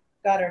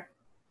got her.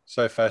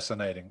 So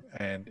fascinating,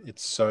 and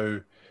it's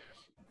so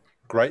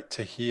great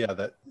to hear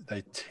that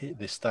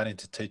they're starting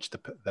to teach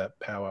that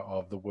power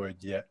of the word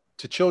yet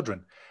to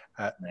children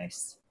at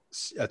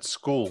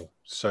school,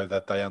 so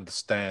that they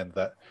understand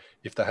that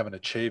if they haven't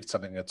achieved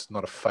something, it's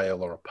not a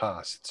fail or a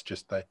pass. It's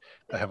just they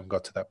haven't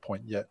got to that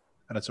point yet.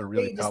 And it's a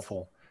really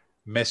powerful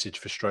message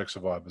for stroke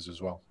survivors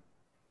as well.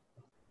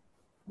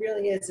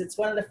 Really is. It's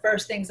one of the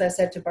first things I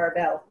said to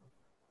Barbell.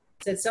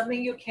 I said,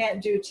 something you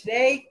can't do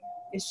today,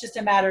 it's just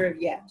a matter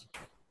of yet.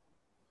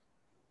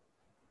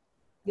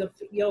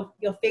 You'll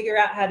figure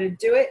out how to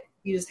do it.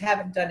 You just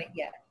haven't done it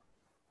yet.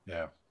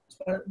 Yeah. It's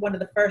one of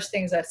the first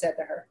things I said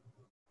to her.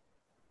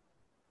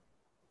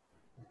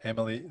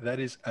 Emily, that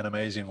is an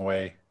amazing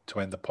way to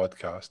end the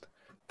podcast.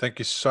 Thank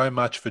you so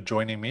much for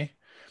joining me.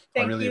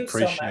 I really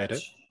appreciate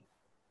it.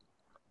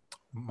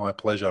 My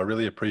pleasure. I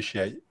really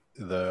appreciate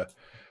the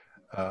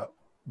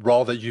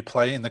role that you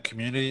play in the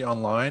community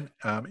online,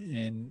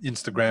 in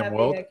Instagram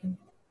world. I'm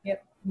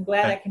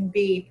glad I can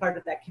be part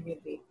of that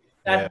community.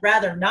 I'd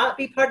rather not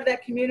be part of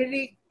that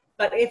community,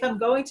 but if I'm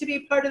going to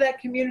be part of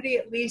that community,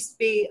 at least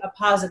be a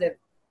positive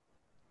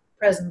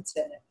presence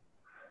in it.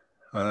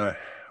 I know.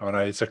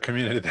 It's a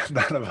community that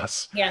none of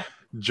us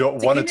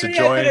wanted to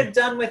join. I could have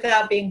done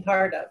without being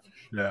part of.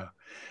 Yeah,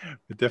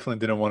 we definitely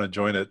didn't want to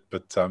join it,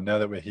 but now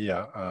that we're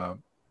here,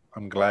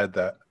 I'm glad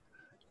that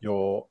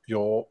you're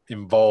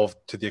involved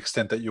to the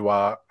extent that you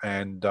are,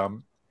 and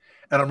I'm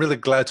really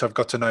glad to have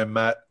got to know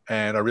Matt,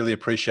 and I really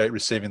appreciate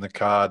receiving the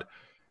card,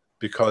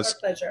 because our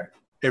pleasure.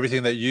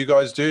 Everything that you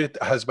guys do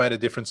has made a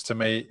difference to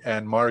me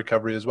and my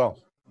recovery as well.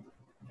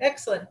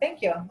 Excellent,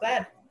 thank you. I'm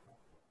glad.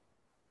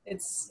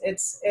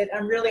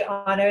 I'm really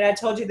honored. I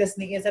told you this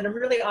in the end, that I'm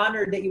really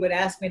honored that you would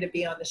ask me to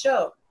be on the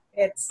show.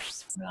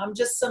 I'm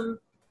just some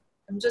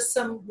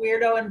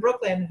weirdo in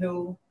Brooklyn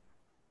who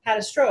had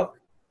a stroke.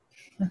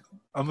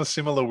 I'm a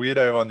similar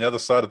weirdo on the other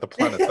side of the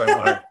planet. Don't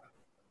worry.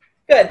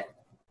 Good.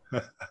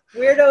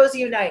 Weirdos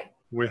unite.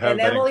 We have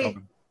that in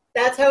common.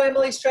 That's how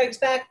Emily Strikes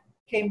Back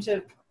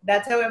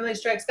that's how Emily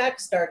Strikes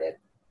Back started.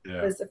 Yeah.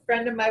 Because a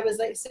friend of mine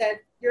said,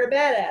 "You're a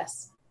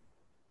badass."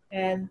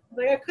 And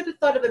I could have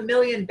thought of a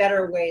million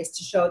better ways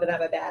to show that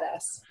I'm a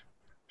badass.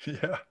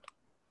 Yeah.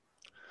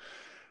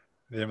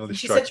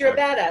 She said, "You're a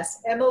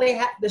badass."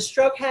 The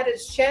stroke had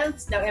its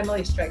chance. Now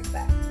Emily Strikes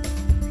Back.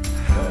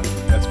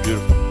 That's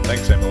beautiful.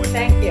 Thanks, Emily.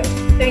 Thank you.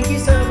 Thank you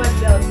so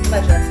much, Bill. It's a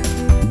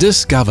pleasure.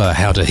 Discover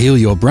how to heal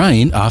your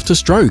brain after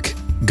stroke.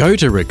 Go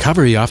to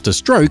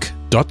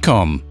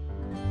recoveryafterstroke.com.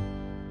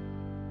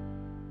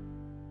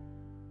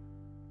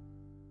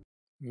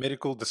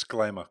 Medical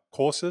disclaimer: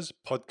 courses,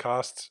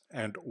 podcasts,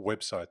 and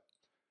website.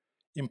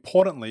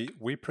 Importantly,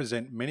 we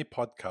present many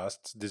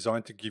podcasts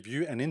designed to give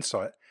you an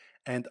insight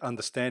and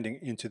understanding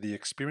into the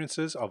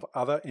experiences of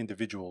other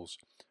individuals.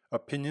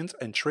 Opinions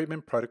and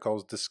treatment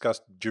protocols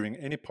discussed during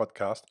any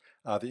podcast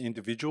are the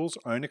individual's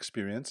own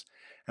experience,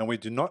 and we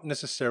do not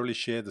necessarily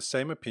share the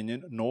same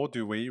opinion, nor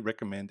do we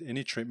recommend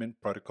any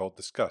treatment protocol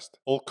discussed.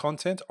 All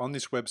content on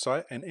this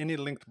website and any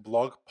linked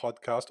blog,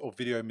 podcast, or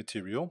video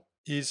material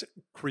is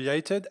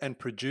created and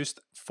produced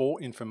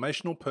for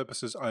informational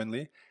purposes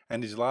only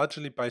and is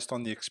largely based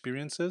on the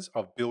experiences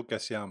of Bill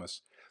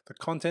Gassiamus. The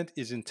content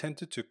is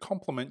intended to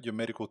complement your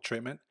medical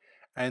treatment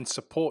and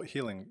support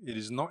healing. It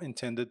is not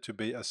intended to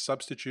be a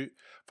substitute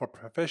for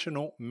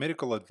professional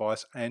medical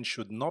advice and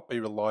should not be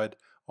relied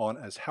on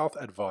as health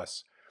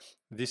advice.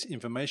 This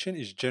information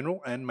is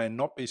general and may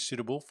not be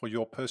suitable for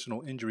your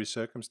personal injury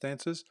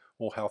circumstances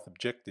or health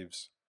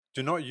objectives.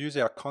 Do not use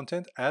our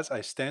content as a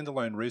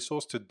standalone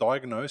resource to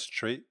diagnose,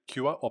 treat,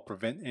 cure, or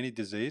prevent any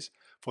disease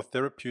for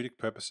therapeutic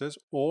purposes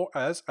or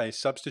as a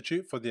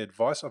substitute for the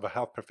advice of a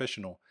health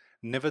professional.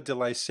 Never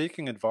delay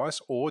seeking advice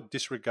or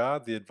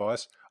disregard the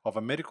advice of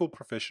a medical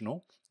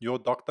professional, your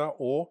doctor,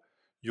 or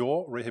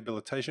your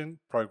rehabilitation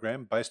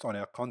program based on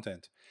our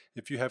content.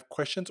 If you have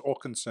questions or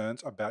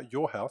concerns about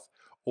your health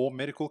or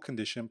medical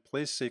condition,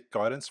 please seek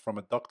guidance from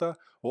a doctor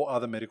or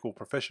other medical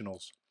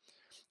professionals.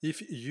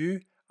 If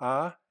you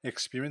are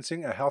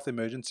experiencing a health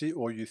emergency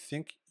or you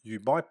think you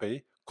might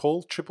be,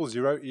 call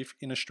 000 if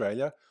in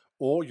Australia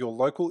or your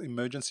local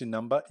emergency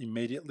number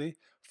immediately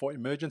for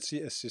emergency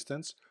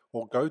assistance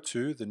or go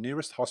to the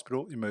nearest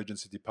hospital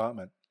emergency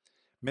department.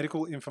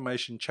 Medical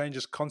information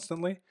changes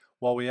constantly.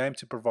 While we aim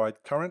to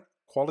provide current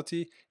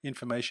quality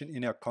information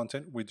in our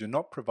content, we do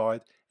not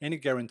provide any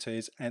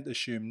guarantees and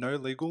assume no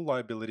legal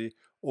liability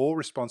or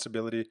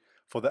responsibility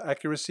for the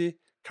accuracy,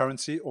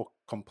 currency, or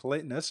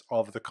completeness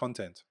of the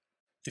content.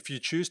 If you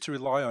choose to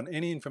rely on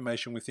any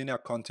information within our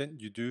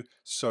content, you do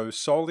so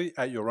solely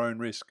at your own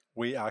risk.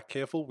 We are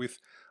careful with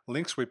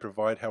links we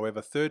provide,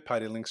 however,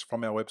 third-party links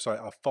from our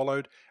website are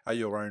followed at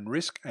your own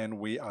risk and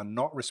we are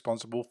not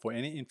responsible for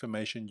any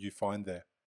information you find there.